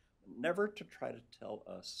 Never to try to tell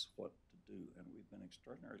us what to do, and we've been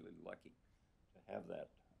extraordinarily lucky to have that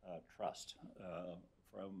trust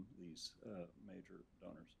from these major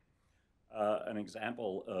donors. An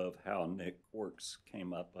example of how Nick works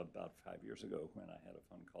came up about 5 years ago when I had a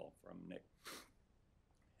phone call from Nick.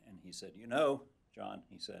 And he said, John,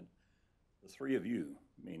 he said, the 3 of you,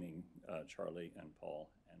 meaning Charlie and Paul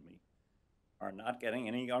and me, are not getting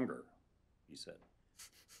any younger, he said.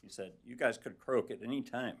 He said, you guys could croak at any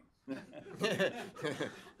time.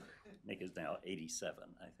 Nick is now 87,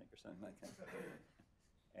 I think, or something like that.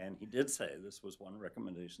 And he did say this was one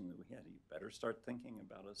recommendation that we had. You better start thinking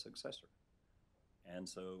about a successor. And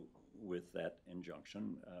so with that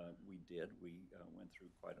injunction, we did. We went through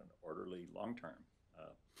quite an orderly long-term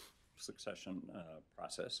succession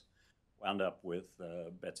process. Wound up with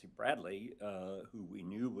Betsy Bradley, who we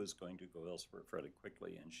knew was going to go elsewhere fairly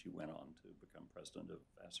quickly, and she went on to become president of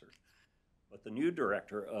Vassar. But the new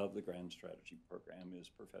director of the Grand Strategy Program is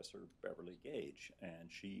Professor Beverly Gage, and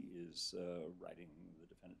she is writing the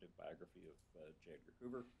definitive biography of J. Edgar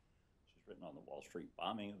Hoover. She's written on the Wall Street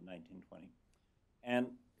bombing of 1920. And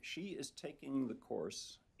she is taking the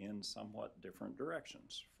course in somewhat different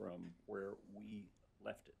directions from where we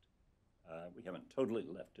left it. We haven't totally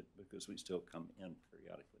left it because we still come in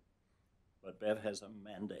periodically. But Bev has a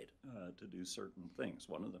mandate to do certain things.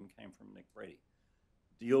 One of them came from Nick Brady.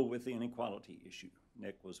 Deal with the inequality issue.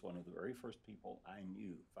 Nick was one of the very first people I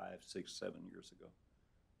knew 5, 6, 7 years ago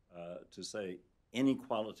to say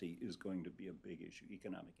inequality is going to be a big issue,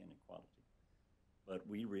 economic inequality. But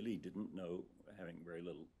we really didn't know, having very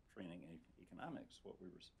little training in economics, what we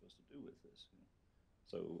were supposed to do with this.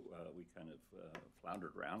 So we kind of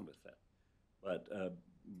floundered around with that. But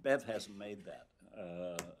Bev has made that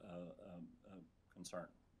concern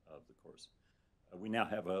of the course. We now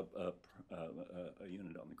have a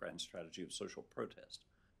unit on the grand strategy of social protest,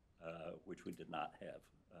 which we did not have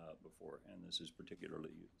before, and this is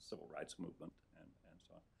particularly civil rights movement and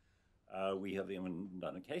so on. We have even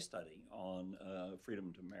done a case study on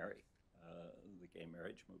freedom to marry, the gay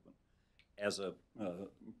marriage movement, as a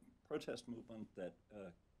protest movement that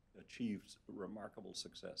achieved remarkable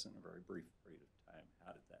success in a very brief period of time.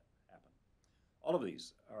 How did that happen? All of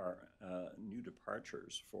these are new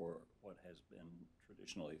departures for what has been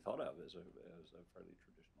traditionally thought of as a fairly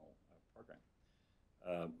traditional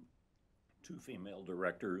program. 2 female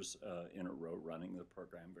directors in a row running the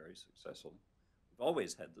program very successfully. We've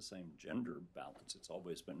always had the same gender balance. It's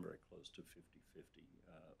always been very close to 50-50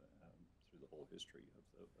 through the whole history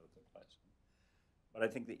of the class. But I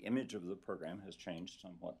think the image of the program has changed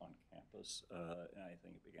somewhat on campus, and I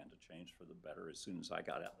think it began to change for the better as soon as I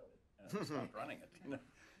got out of it and stopped running it.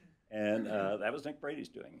 And that was Nick Brady's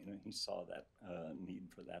doing. He saw that need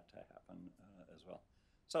for that to happen as well.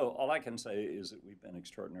 So all I can say is that we've been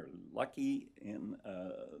extraordinarily lucky in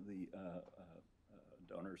the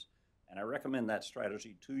donors, and I recommend that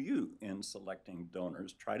strategy to you in selecting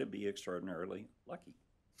donors. Try to be extraordinarily lucky.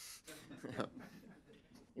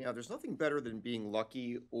 Yeah, there's nothing better than being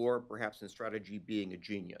lucky or perhaps in strategy being a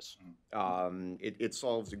genius. It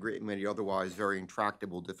solves a great many otherwise very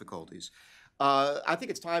intractable difficulties. I think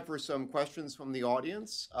it's time for some questions from the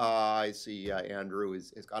audience. I see Andrew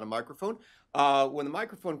has got a microphone. When the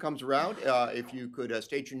microphone comes around, if you could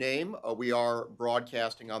state your name. We are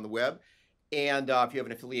broadcasting on the web. And if you have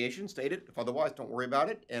an affiliation, state it. If otherwise, don't worry about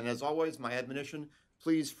it. And as always, my admonition,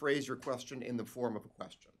 please phrase your question in the form of a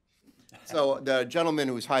question. So the gentleman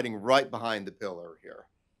who's hiding right behind the pillar here.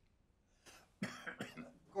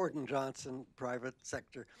 Gordon Johnson, private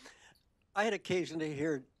sector. I had occasion to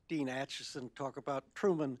hear Dean Acheson talk about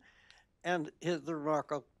Truman and the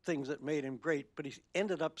remarkable things that made him great, but he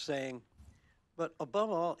ended up saying, but above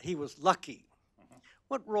all, he was lucky.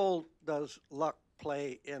 What role does luck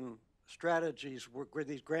play in strategies, were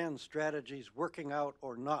these grand strategies working out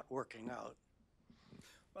or not working out?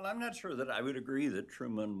 Well, I'm not sure that I would agree that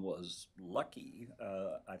Truman was lucky.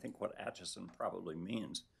 I think what Acheson probably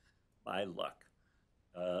means by luck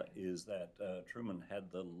is that Truman had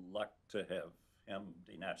the luck to have him,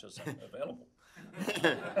 Dean Acheson, available.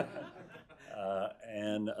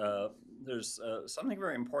 And there's something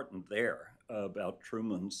very important there about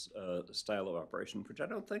Truman's style of operation, which I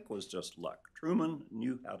don't think was just luck. Truman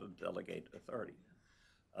knew how to delegate authority.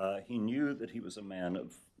 He knew that he was a man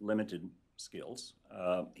of limited skills.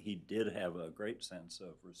 He did have a great sense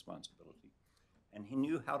of responsibility, and he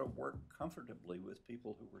knew how to work comfortably with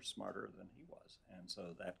people who were smarter than he was. And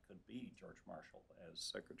so that could be George Marshall as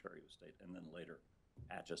Secretary of State, and then later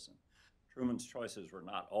Acheson. Truman's choices were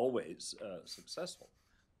not always successful,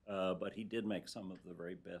 but he did make some of the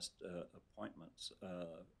very best appointments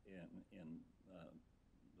in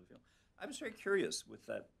the field. I was very curious with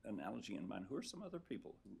that analogy in mind. Who are some other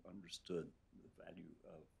people who understood the value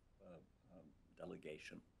of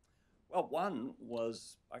delegation? Well, one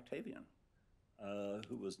was Octavian,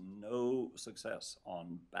 who was no success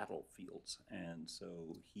on battlefields, and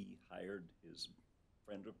so he hired his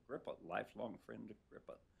friend Agrippa, lifelong friend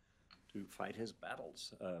Agrippa, to fight his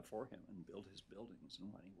battles for him and build his buildings,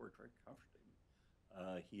 and when he worked very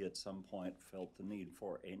comfortably. He at some point felt the need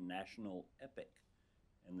for a national epic,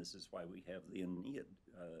 and this is why we have the Aeneid.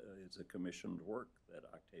 It's a commissioned work that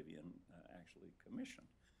Octavian actually commissioned.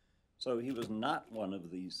 So he was not one of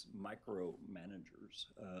these micromanagers.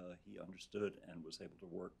 He understood and was able to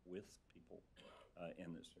work with people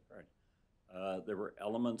in this regard. There were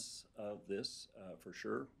elements of this, for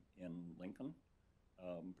sure, in Lincoln,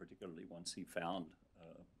 particularly once he found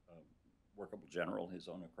a workable general, his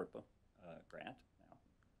own Agrippa, Grant, now,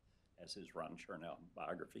 as his Ron Chernow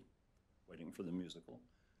biography, waiting for the musical.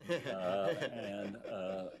 And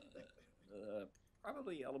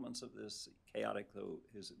probably elements of this, chaotic though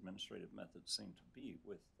his administrative methods seem to be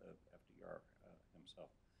with FDR himself.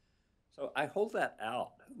 So I hold that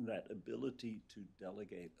out, that ability to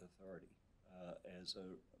delegate authority, as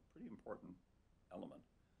a pretty important element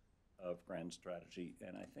of grand strategy.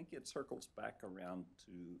 And I think it circles back around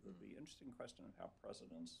to the interesting question of how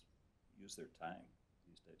presidents use their time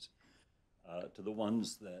these days. To the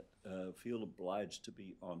ones that feel obliged to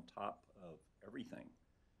be on top of everything,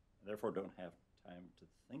 and therefore don't have time to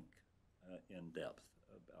think in depth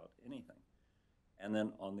about anything. And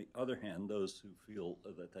then on the other hand, those who feel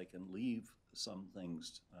that they can leave some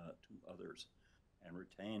things to others and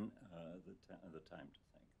retain the time to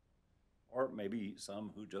think. Or maybe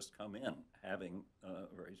some who just come in having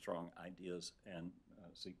very strong ideas and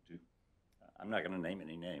seek to, I'm not going to name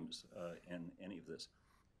any names in any of this,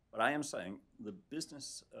 but I am saying the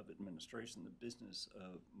business of administration, the business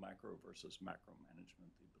of micro versus macro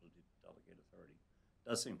management, the ability to delegate authority,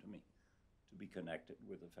 does seem to me to be connected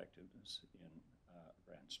with effectiveness in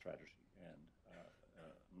grand strategy, and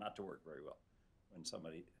not to work very well when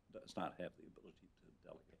somebody does not have the ability to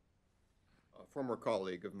delegate. A former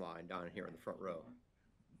colleague of mine down here in the front row.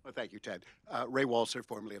 Well, thank you, Ted. Ray Walser,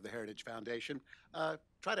 formerly of the Heritage Foundation.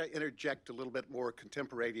 Try to interject a little bit more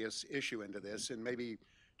contemporaneous issue into this, and maybe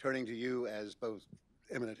turning to you as both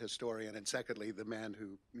eminent historian and secondly, the man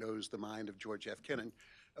who knows the mind of George F. Kennan.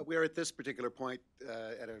 We're at this particular point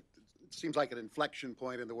at it seems like an inflection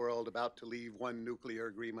point in the world, about to leave one nuclear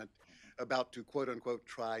agreement, about to, quote unquote,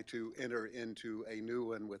 try to enter into a new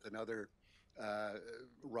one with another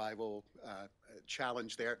rival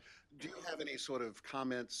challenge there. Do you have any sort of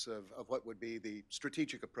comments of what would be the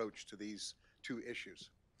strategic approach to these two issues?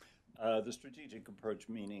 The strategic approach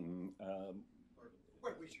meaning...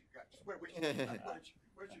 where should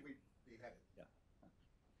we be headed?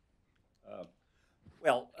 Yeah.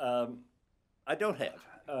 Well, I don't have,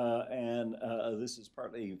 and this is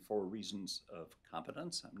partly for reasons of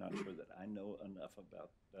competence. I'm not sure that I know enough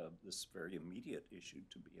about this very immediate issue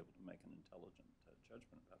to be able to make an intelligent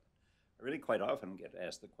judgment about it. I really quite often get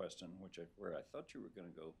asked the question, where I thought you were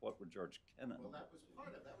going to go, what would George Kennan do? Well, that was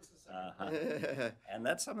part of that was the second. And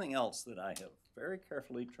that's something else that I have very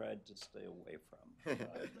carefully tried to stay away from.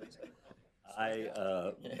 I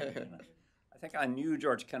think I knew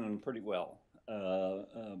George Kennan pretty well.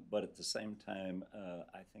 But at the same time,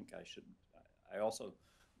 I think I also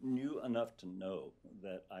knew enough to know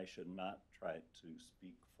that I should not try to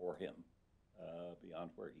speak for him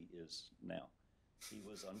beyond where he is now. He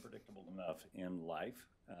was unpredictable enough in life,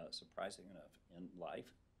 surprising enough in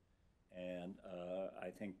life, and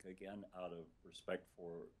I think, again, out of respect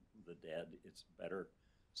for the dead, it's better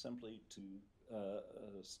simply to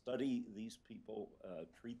study these people,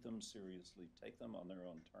 treat them seriously, take them on their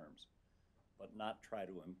own terms, but not try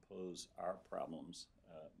to impose our problems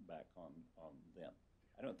back on them.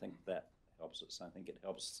 I don't think that helps us. I think it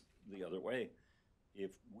helps the other way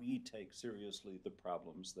if we take seriously the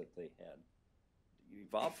problems that they had. You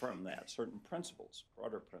evolve from that certain principles,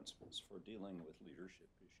 broader principles for dealing with leadership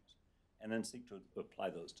issues, and then seek to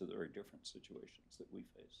apply those to the very different situations that we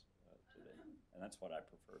face today. And that's what I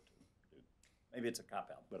prefer to do. Maybe it's a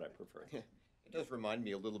cop-out, but I prefer it. It does remind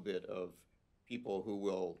me a little bit of people who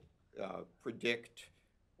will predict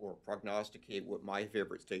or prognosticate what my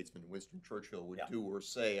favorite statesman, Winston Churchill, would do or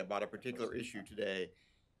say about a particular issue today.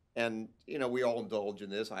 And, you know, we all indulge in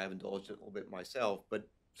this. I have indulged it a little bit myself, but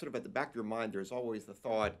sort of at the back of your mind, there's always the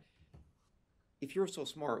thought, if you're so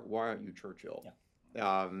smart, why aren't you Churchill?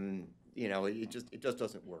 Yeah. You know, it just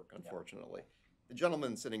doesn't work, unfortunately. Yeah. The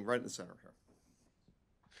gentleman sitting right in the center here.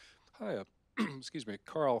 Hi, excuse me,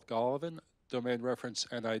 Carl Golovin, domain reference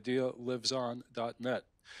and idea liveson.net.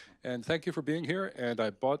 And thank you for being here. And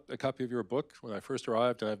I bought a copy of your book when I first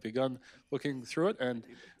arrived, and I've begun looking through it. And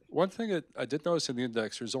one thing that I did notice in the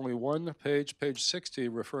index, there's only one page, page 60,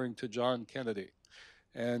 referring to John Kennedy.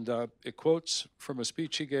 And it quotes from a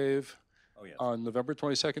speech he gave on November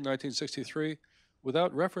 22nd, 1963,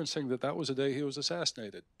 without referencing that that was the day he was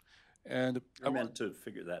assassinated. And I meant to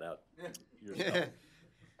figure that out yourself.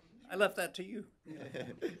 I left that to you.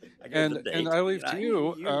 And I leave to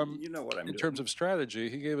you, you know what I'm in doing. terms of strategy.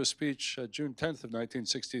 He gave a speech June 10th of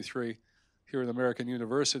 1963 here at American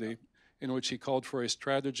University, in which he called for a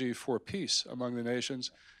strategy for peace among the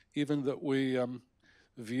nations, even that we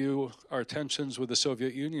view our tensions with the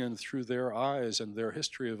Soviet Union through their eyes and their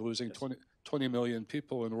history of losing 20 million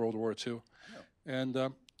people in World War II. And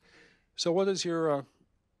so what is your,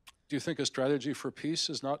 do you think a strategy for peace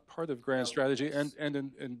is not part of grand strategy? And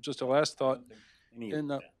in just a last thought,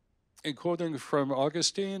 in quoting from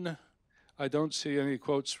Augustine, I don't see any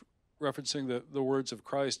quotes referencing the words of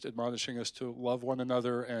Christ admonishing us to love one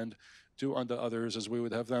another and do unto others as we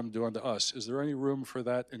would have them do unto us. Is there any room for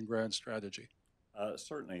that in grand strategy?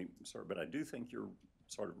 Certainly, sir, but I do think you're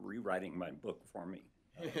sort of rewriting my book for me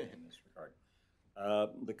in this regard.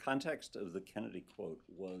 The context of the Kennedy quote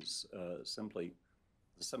was simply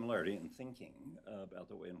the similarity in thinking about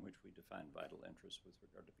the way in which we define vital interests with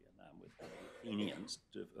regard to Vietnam, with how the Athenians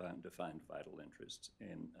defined vital interests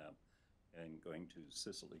in going to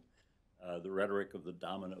Sicily. The rhetoric of the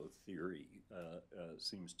domino theory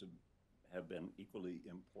seems to have been equally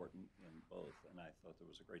important in both, and I thought there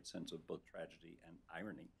was a great sense of both tragedy and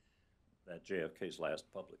irony that JFK's last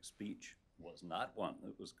public speech was not one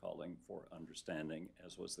that was calling for understanding,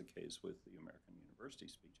 as was the case with the American University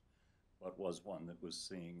speech, but was one that was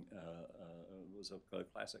seeing, was a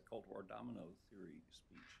classic Cold War domino theory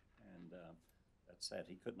speech. And that said,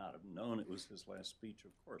 he could not have known it was his last speech,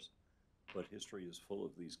 of course, but history is full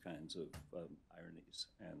of these kinds of ironies,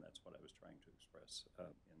 and that's what I was trying to express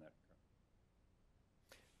in that regard.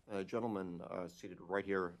 Gentleman seated right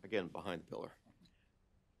here, again, behind the pillar.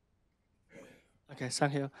 Okay,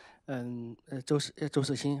 thank you. Zhou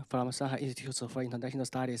Sixin from Shanghai Institute for International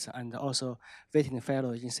Studies and also visiting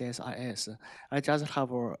fellow in CSIS. I just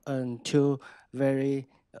have two very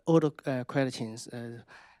old questions,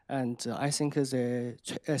 and I think the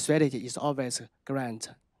strategy is always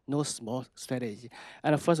grand, no small strategy.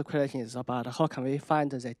 And the first question is about how can we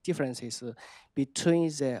find the differences between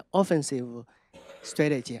the offensive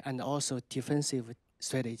strategy and also defensive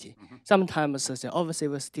strategy. Sometimes the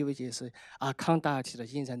offensive strategies are conducted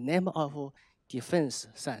in the name of defense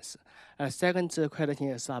sense. Second question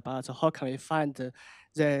is about how can we find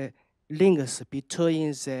the links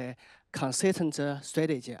between the consistent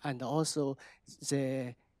strategy and also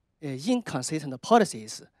the inconsistent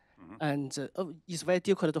policies. And it's very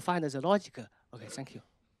difficult to find the logic. Okay, thank you.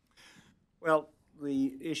 Well,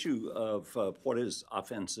 the issue of what is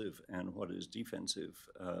offensive and what is defensive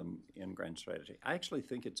in grand strategy, I actually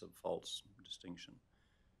think it's a false distinction.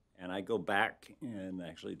 And I go back and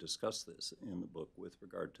actually discuss this in the book with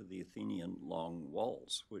regard to the Athenian long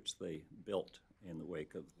walls, which they built in the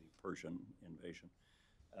wake of the Persian invasion.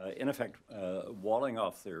 In effect, walling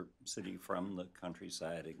off their city from the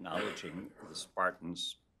countryside, acknowledging the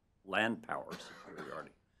Spartans' land power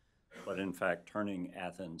superiority, but in fact turning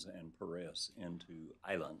Athens and Piraeus into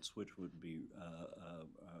islands, which would be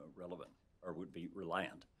relevant or would be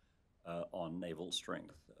reliant on naval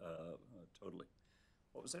strength totally.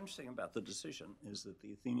 What was interesting about the decision is that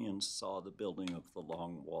the Athenians saw the building of the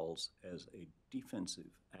long walls as a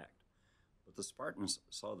defensive act, but the Spartans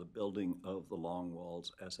saw the building of the long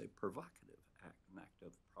walls as a provocative act, an act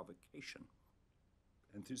of provocation.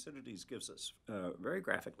 And Thucydides gives us very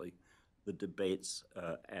graphically the debates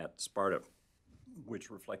at Sparta,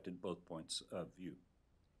 which reflected both points of view.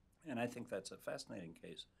 And I think that's a fascinating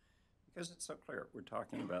case because it's so clear. We're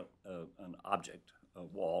talking about an object, a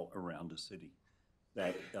wall around a city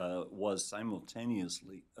that was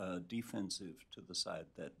simultaneously defensive to the side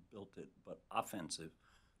that built it, but offensive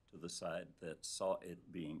to the side that saw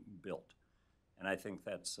it being built. And I think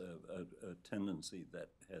that's a tendency that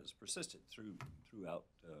has persisted throughout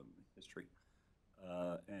history.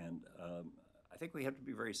 And I think we have to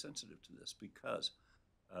be very sensitive to this because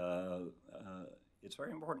it's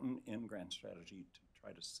very important in grand strategy to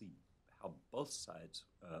try to see how both sides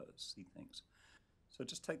see things. So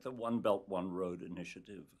just take the One Belt, One Road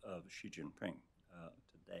initiative of Xi Jinping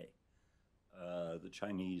today. The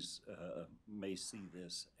Chinese may see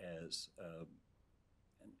this as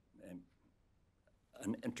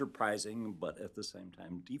an enterprising but at the same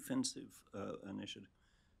time defensive initiative.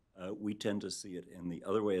 We tend to see it in the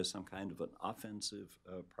other way as some kind of an offensive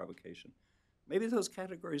provocation. Maybe those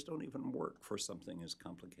categories don't even work for something as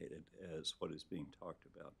complicated as what is being talked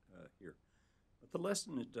about here. But the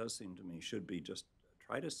lesson, it does seem to me, should be just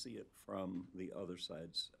try to see it from the other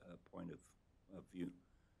side's point of view.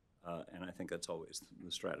 And I think that's always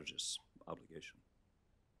the strategist's obligation.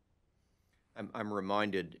 I'm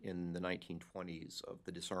reminded in the 1920s of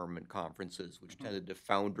the disarmament conferences, which tended to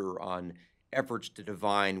founder on efforts to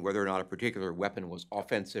divine whether or not a particular weapon was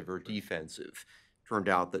offensive or defensive. Turned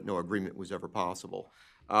out that no agreement was ever possible.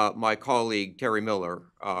 My colleague, Terry Miller,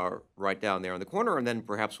 right down there in the corner, and then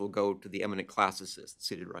perhaps we'll go to the eminent classicist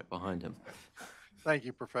seated right behind him. Thank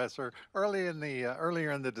you, Professor. Earlier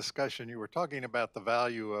in the discussion, you were talking about the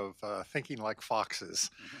value of thinking like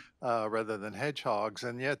foxes rather than hedgehogs,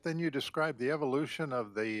 and yet then you described the evolution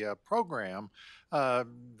of the program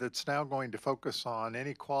that's now going to focus on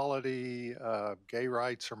inequality, gay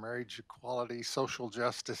rights or marriage equality, social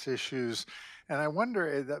justice issues. And I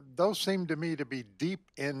wonder, those seem to me to be deep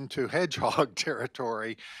into hedgehog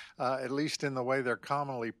territory, at least in the way they're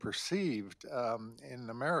commonly perceived in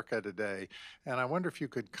America today. And I wonder if you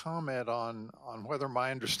could comment on whether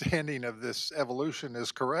my understanding of this evolution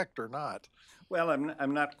is correct or not. Well,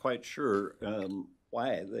 I'm not quite sure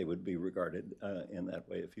why they would be regarded in that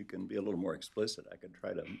way. If you can be a little more explicit, I could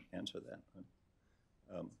try to answer that.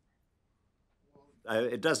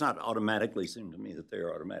 It does not automatically seem to me that they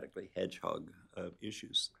are automatically hedgehog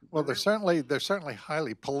issues. Well, they're certainly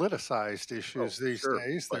highly politicized issues these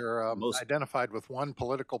days. They're identified with one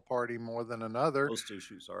political party more than another. Most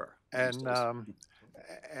issues are.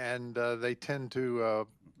 And they tend to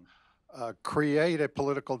create a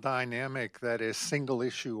political dynamic that is single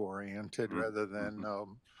issue oriented rather than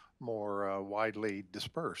more widely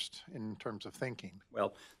dispersed in terms of thinking.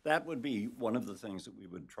 Well, that would be one of the things that we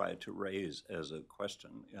would try to raise as a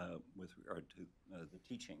question with regard to the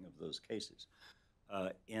teaching of those cases.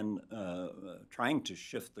 In trying to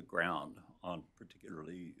shift the ground on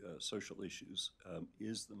particularly social issues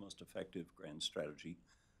is the most effective grand strategy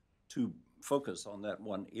to focus on that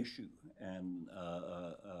one issue and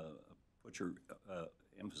put your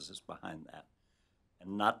emphasis behind that,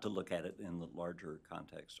 and not to look at it in the larger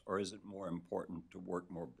context? Or is it more important to work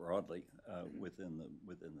more broadly within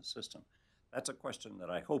the system? That's a question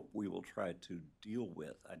that I hope we will try to deal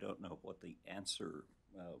with. I don't know what the answer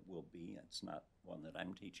will be. It's not one that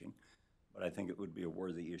I'm teaching, but I think it would be a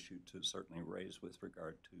worthy issue to certainly raise with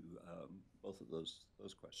regard to both of those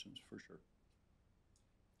questions for sure.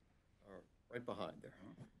 Right behind there.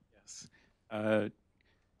 Yes.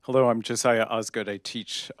 Hello, I'm Josiah Osgood. I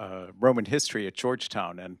teach Roman history at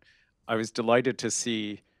Georgetown, and I was delighted to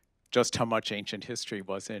see just how much ancient history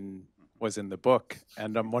was in the book.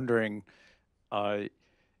 And I'm wondering,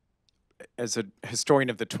 as a historian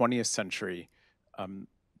of the 20th century,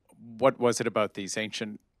 what was it about these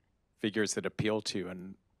ancient figures that appealed to you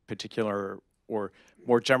in particular, or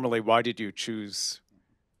more generally, why did you choose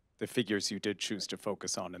the figures you did choose to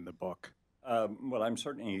focus on in the book? Well, I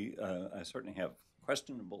certainly have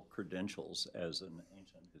questionable credentials as an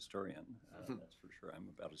ancient historian. That's for sure. I'm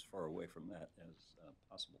about as far away from that as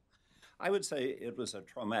possible. I would say it was a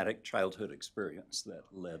traumatic childhood experience that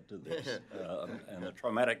led to this. And the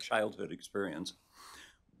traumatic childhood experience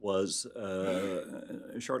was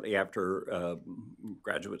shortly after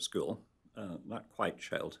graduate school, not quite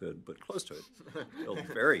childhood, but close to it, still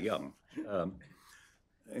very young.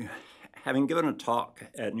 Having given a talk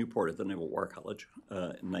at Newport at the Naval War College in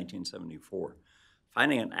 1974,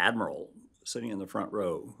 finding an admiral sitting in the front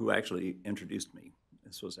row who actually introduced me.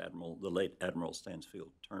 This was the late Admiral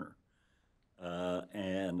Stansfield Turner.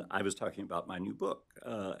 And I was talking about my new book,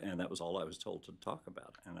 and that was all I was told to talk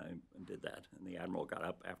about. And I did that. And the admiral got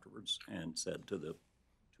up afterwards and said to the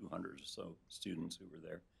 200 or so students who were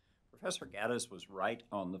there, Professor Gaddis was right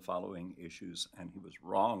on the following issues, and he was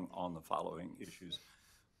wrong on the following issues.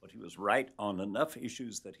 But he was right on enough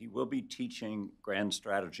issues that he will be teaching grand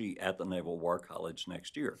strategy at the Naval War College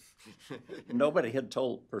next year. Nobody had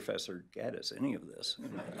told Professor Gaddis any of this.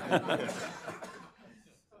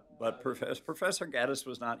 But Professor Gaddis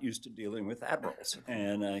was not used to dealing with admirals,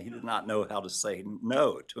 and he did not know how to say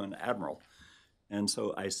no to an admiral. And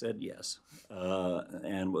so I said yes,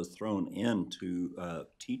 and was thrown into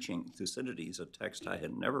teaching Thucydides, a text I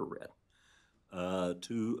had never read,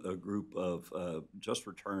 to a group of just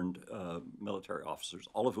returned military officers,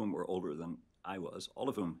 all of whom were older than I was, all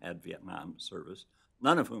of whom had Vietnam service,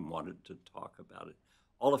 none of whom wanted to talk about it,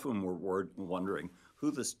 all of whom were wondering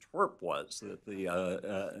who this twerp was that the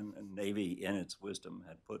Navy, in its wisdom,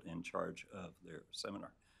 had put in charge of their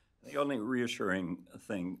seminar. The only reassuring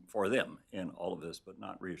thing for them in all of this, but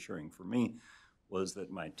not reassuring for me, was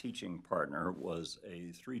that my teaching partner was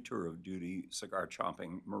a 3-tour of duty,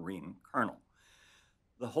 cigar-chomping Marine colonel.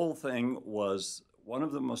 The whole thing was one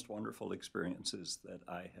of the most wonderful experiences that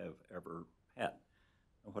I have ever had.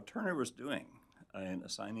 And what Turner was doing in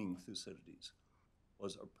assigning Thucydides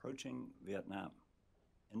was approaching Vietnam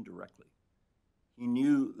indirectly. He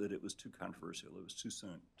knew that it was too controversial, it was too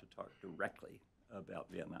soon to talk directly about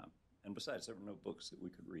Vietnam. And besides, there were no books that we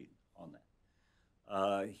could read on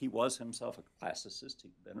that. He was himself a classicist.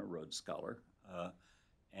 He'd been a Rhodes Scholar.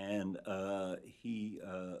 And he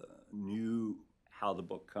knew how the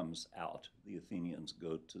book comes out. The Athenians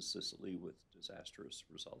go to Sicily with disastrous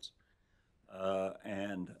results.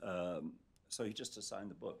 So he just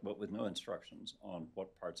assigned the book, but with no instructions on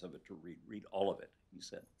what parts of it to read. Read all of it, he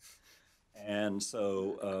said. And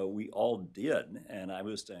so we all did, and I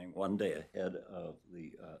was staying one day ahead of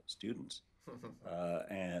the students.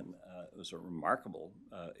 It was a remarkable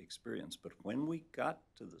experience. But when we got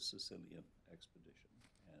to the Sicilian expedition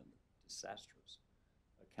and the disastrous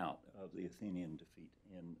account of the Athenian defeat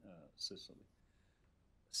in Sicily,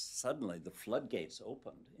 suddenly the floodgates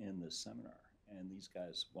opened in this seminar, and these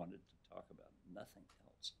guys wanted to talk about nothing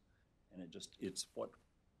else. And it's what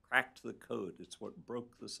cracked the code. It's what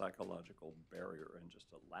broke the psychological barrier and just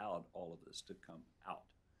allowed all of this to come out.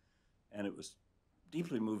 And it was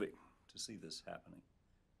deeply moving to see this happening.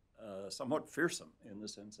 Somewhat fearsome in the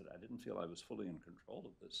sense that I didn't feel I was fully in control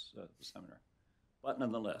of this seminar. But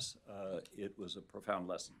nonetheless, it was a profound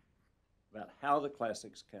lesson about how the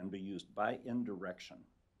classics can be used by indirection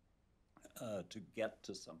to get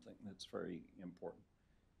to something that's very important.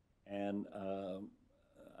 And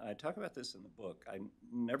I talk about this in the book. I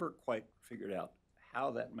never quite figured out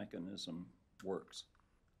how that mechanism works.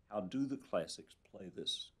 How do the classics play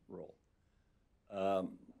this role?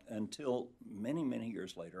 Until many, many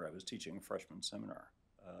years later, I was teaching a freshman seminar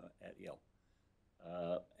at Yale.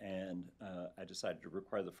 I decided to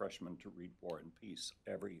require the freshmen to read War and Peace,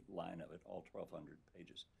 every line of it, all 1,200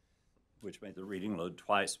 pages, which made the reading load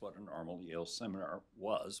twice what a normal Yale seminar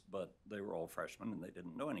was, but they were all freshmen and they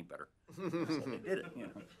didn't know any better. So they did it, you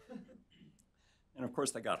know. And of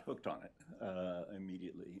course they got hooked on it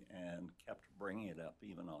immediately and kept bringing it up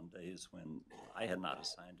even on days when I had not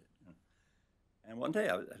assigned it. You know. And one day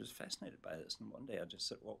I was fascinated by this, and one day I just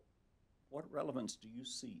said, well, what relevance do you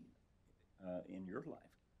see in your life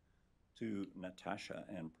to Natasha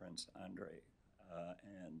and Prince Andrei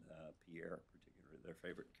and Pierre, particularly? Their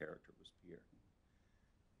favorite character was Pierre.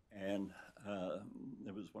 And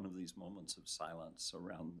there was one of these moments of silence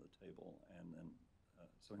around the table, and then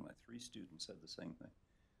something like 3 students said the same thing.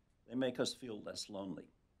 They make us feel less lonely,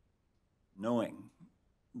 knowing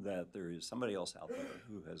that there is somebody else out there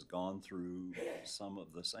who has gone through some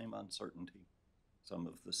of the same uncertainty, some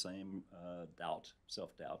of the same doubt,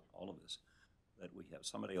 self-doubt, all of this, that we have.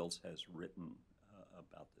 Somebody else has written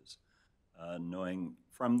about this, knowing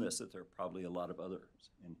from this that there are probably a lot of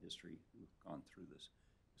others in history who've gone through this.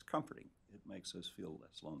 It's comforting. It makes us feel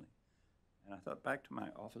less lonely. And I thought back to my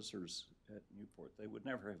officers at Newport. They would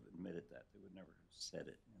never have admitted that. They would never have said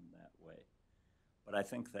it in that way. But I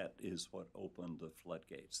think that is what opened the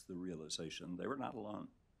floodgates, the realization they were not alone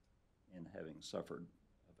in having suffered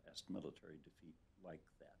a vast military defeat like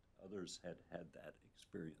that. Others had had that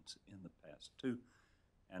experience in the past too.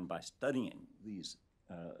 And by studying these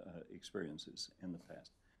experiences in the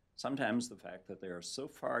past, sometimes the fact that they are so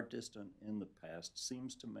far distant in the past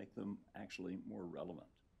seems to make them actually more relevant.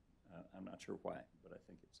 I'm not sure why, but I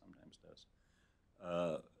think it sometimes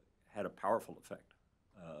does. Had a powerful effect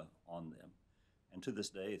on them. And to this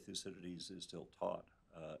day, Thucydides is still taught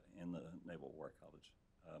in the Naval War College.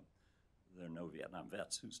 There are no Vietnam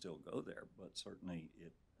vets who still go there, but certainly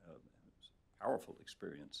it was a powerful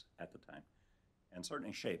experience at the time, and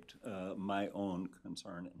certainly shaped my own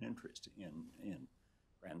concern and interest in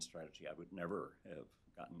grand strategy. I would never have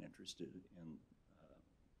gotten interested in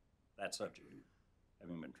that subject,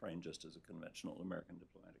 having been trained just as a conventional American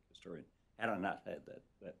diplomatic historian, had I not had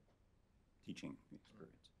that teaching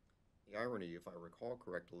experience. The irony, if I recall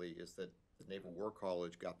correctly, is that the Naval War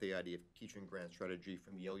College got the idea of teaching grand strategy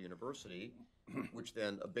from Yale University, which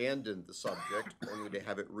then abandoned the subject, only to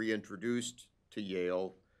have it reintroduced to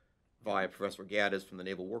Yale via Professor Gaddis from the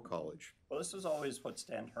Naval War College. Well, this was always what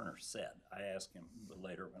Stan Turner said. I asked him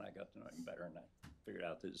later when I got to know him better, and I figured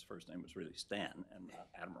out that his first name was really Stan and not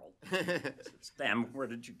Admiral. I said, Stan, where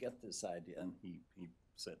did you get this idea? And he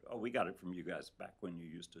said, oh, we got it from you guys back when you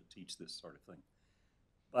used to teach this sort of thing.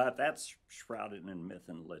 But that's shrouded in myth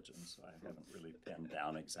and legend, so I haven't really pinned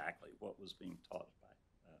down exactly what was being taught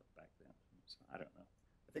back then. So I don't know.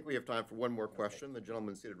 I think we have time for one more question. The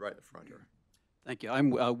gentleman seated right in the front here. Thank you.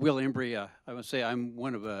 I'm Will Embry. I would say I'm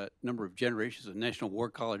one of a number of generations of National War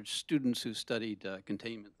College students who studied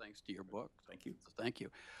containment thanks to your book. Thank you. So thank you.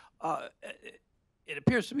 It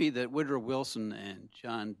appears to me that Woodrow Wilson and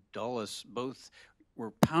John Dulles both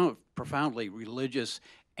were profoundly religious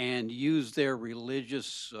and used their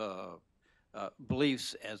religious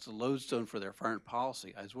beliefs as the lodestone for their foreign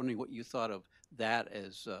policy. I was wondering what you thought of that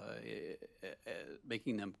as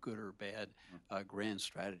making them good or bad grand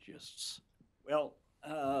strategists. Well,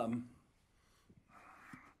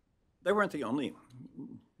 they weren't the only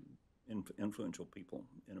influential people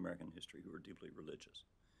in American history who were deeply religious.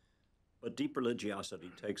 But deep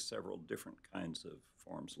religiosity takes several different kinds of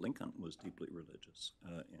forms. Lincoln was deeply religious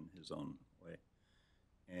in his own way.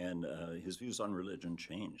 And his views on religion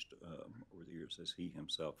changed over the years, as he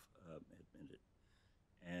himself admitted.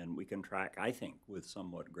 And we can track, I think, with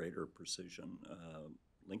somewhat greater precision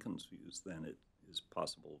Lincoln's views than it is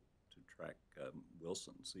possible to track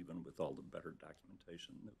Wilson's, even with all the better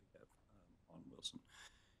documentation that we have on Wilson.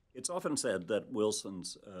 It's often said that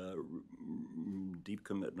Wilson's deep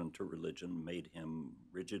commitment to religion made him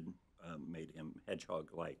rigid, made him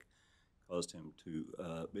hedgehog-like, caused him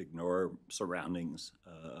to ignore surroundings,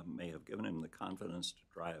 may have given him the confidence to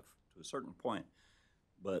drive to a certain point,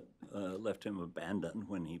 but left him abandoned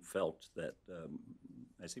when he felt that,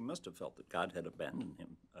 as he must have felt, that God had abandoned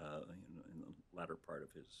him in the latter part of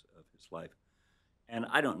his life. And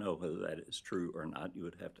I don't know whether that is true or not. You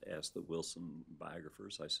would have to ask the Wilson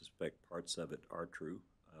biographers. I suspect parts of it are true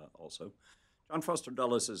also. John Foster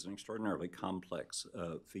Dulles is an extraordinarily complex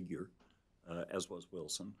figure, as was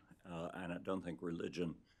Wilson, and I don't think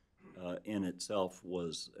religion in itself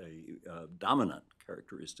was a dominant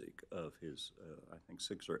characteristic of his. I think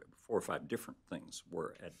 4 or 5 different things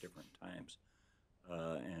were at different times,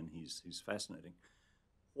 and he's fascinating.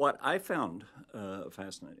 What I found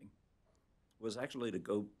fascinating was actually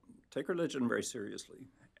to take religion very seriously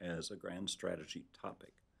as a grand strategy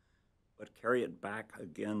topic, but carry it back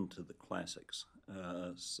again to the classics.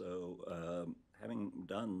 Having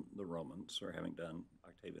done the Romans, or having done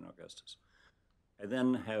Octavian Augustus, I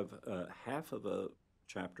then have half of a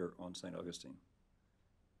chapter on St. Augustine,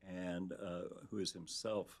 and who is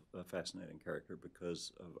himself a fascinating character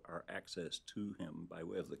because of our access to him by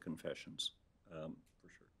way of the Confessions, for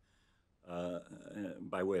sure.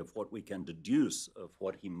 By way of what we can deduce of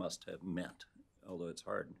what he must have meant, although it's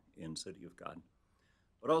hard in City of God,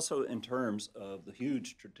 but also in terms of the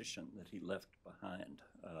huge tradition that he left behind,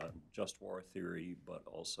 just war theory, but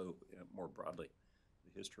also more broadly,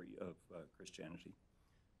 the history of Christianity.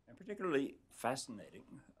 And particularly fascinating,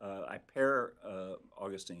 I pair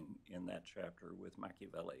Augustine in that chapter with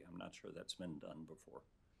Machiavelli. I'm not sure that's been done before.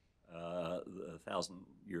 The 1,000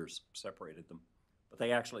 years separated them. But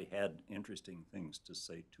they actually had interesting things to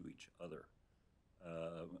say to each other.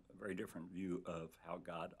 A very different view of how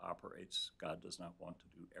God operates. God does not want to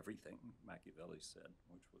do everything, Machiavelli said,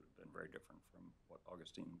 which would have been very different from what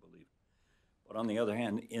Augustine believed. But on the other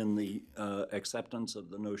hand, in the acceptance of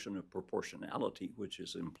the notion of proportionality, which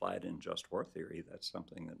is implied in just war theory, that's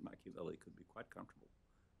something that Machiavelli could be quite comfortable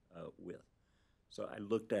with. So I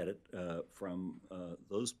looked at it from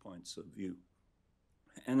those points of view.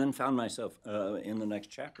 And then found myself in the next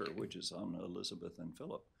chapter, which is on Elizabeth and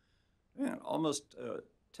Philip, almost a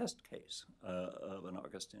test case of an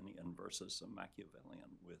Augustinian versus a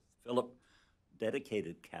Machiavellian, with Philip,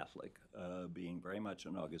 dedicated Catholic, being very much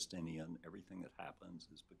an Augustinian. Everything that happens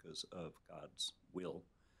is because of God's will.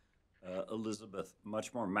 Elizabeth,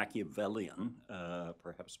 much more Machiavellian,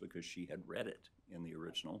 perhaps because she had read it in the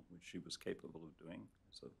original, which she was capable of doing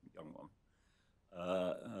as a young woman.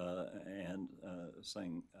 And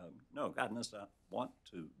saying, no, God does not want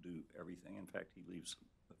to do everything. In fact, he leaves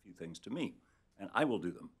a few things to me, and I will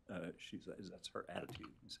do them. She says that's her attitude.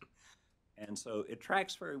 And so it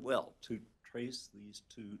tracks very well to trace these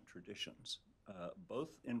two traditions, both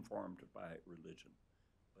informed by religion,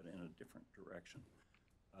 but in a different direction,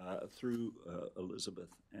 through Elizabeth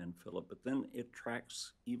and Philip. But then it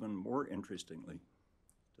tracks even more interestingly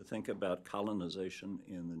to think about colonization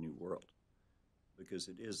in the New World, because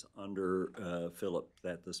it is under Philip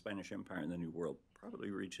that the Spanish Empire in the New World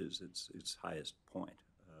probably reaches its highest point.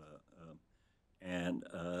 And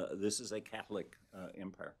this is a Catholic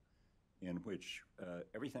empire in which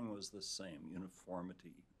everything was the same,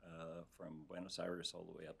 uniformity from Buenos Aires all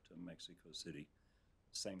the way up to Mexico City,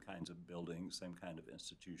 same kinds of buildings, same kind of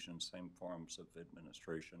institutions, same forms of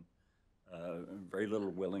administration. Very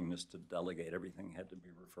little willingness to delegate. Everything had to be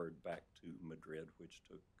referred back to Madrid, which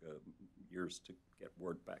took years to get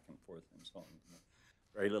word back and forth and so on.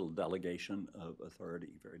 Very little delegation of authority,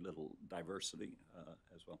 very little diversity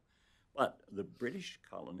as well. But the British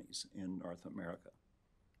colonies in North America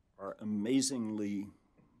are amazingly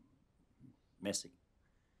messy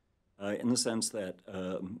in the sense that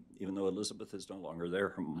even though Elizabeth is no longer there,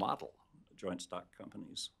 her model, joint stock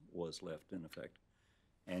companies, was left in effect.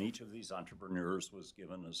 And each of these entrepreneurs was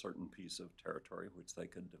given a certain piece of territory which they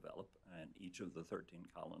could develop, and each of the 13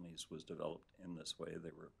 colonies was developed in this way.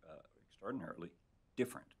 They were extraordinarily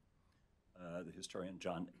different. The historian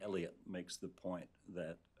John Eliot makes the point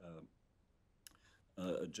that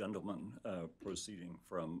a gentleman proceeding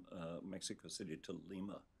from Mexico City to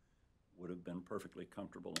Lima would have been perfectly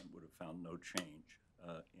comfortable and would have found no change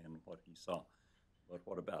in what he saw. But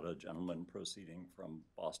what about a gentleman proceeding from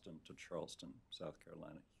Boston to Charleston, South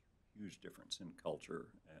Carolina? Huge difference in culture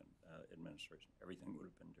and administration. Everything would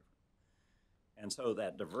have been different. And so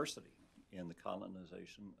that diversity in the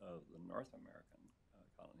colonization of the North American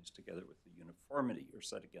colonies, together with the uniformity, or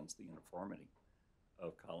set against the uniformity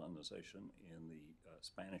of colonization in the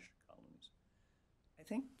Spanish colonies, I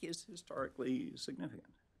think is historically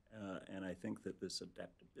significant. And I think that this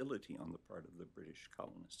adaptability on the part of the British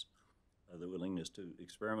colonists, the willingness to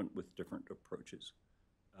experiment with different approaches,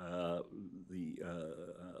 the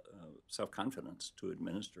self-confidence to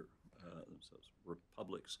administer themselves,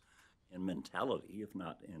 republics in mentality, if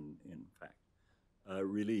not in fact,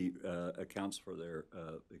 really accounts for their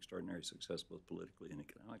extraordinary success both politically and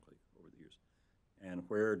economically over the years. And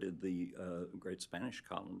where did the great Spanish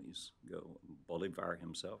colonies go? Bolivar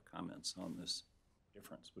himself comments on this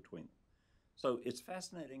difference between them. So it's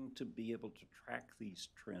fascinating to be able to track these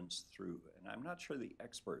trends through. And I'm not sure the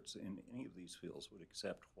experts in any of these fields would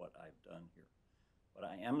accept what I've done here. But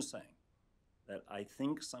I am saying that I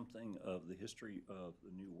think something of the history of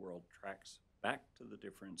the New World tracks back to the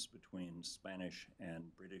difference between Spanish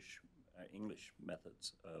and British, English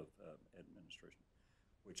methods of administration,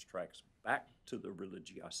 which tracks back to the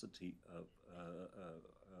religiosity of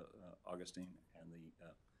Augustine and the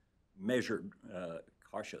measured,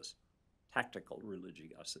 cautious, tactical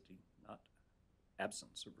religiosity, not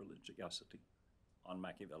absence of religiosity on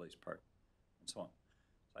Machiavelli's part, and so on.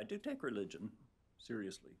 So I do take religion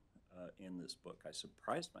seriously in this book. I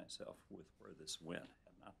surprised myself with where this went. I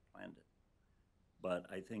had not planned it. But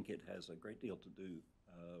I think it has a great deal to do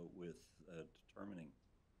with determining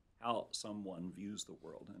how someone views the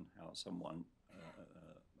world and how someone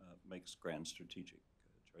makes grand strategic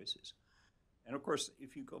choices. And of course,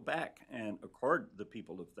 if you go back and accord the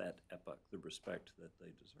people of that epoch the respect that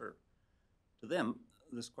they deserve, to them,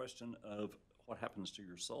 this question of what happens to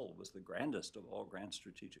your soul was the grandest of all grand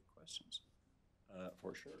strategic questions,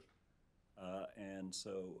 for sure. And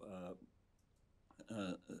so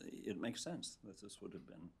it makes sense that this would have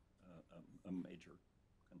been a major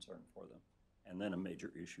concern for them, and then a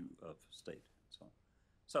major issue of state.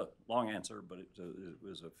 So long answer, but it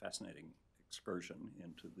was a fascinating excursion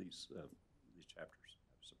into these chapters.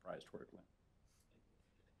 I was surprised where it went.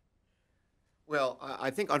 Well, I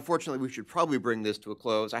think, unfortunately, we should probably bring this to a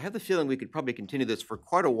close. I have the feeling we could probably continue this for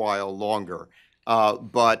quite a while longer.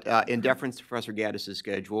 But in deference to Professor Gaddis'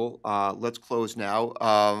 schedule, let's close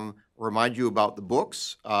now. Remind you about the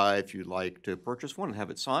books, if you'd like to purchase one and have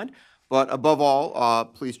it signed. But above all,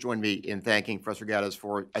 please join me in thanking Professor Gaddis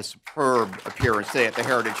for a superb appearance today at the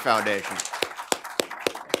Heritage Foundation.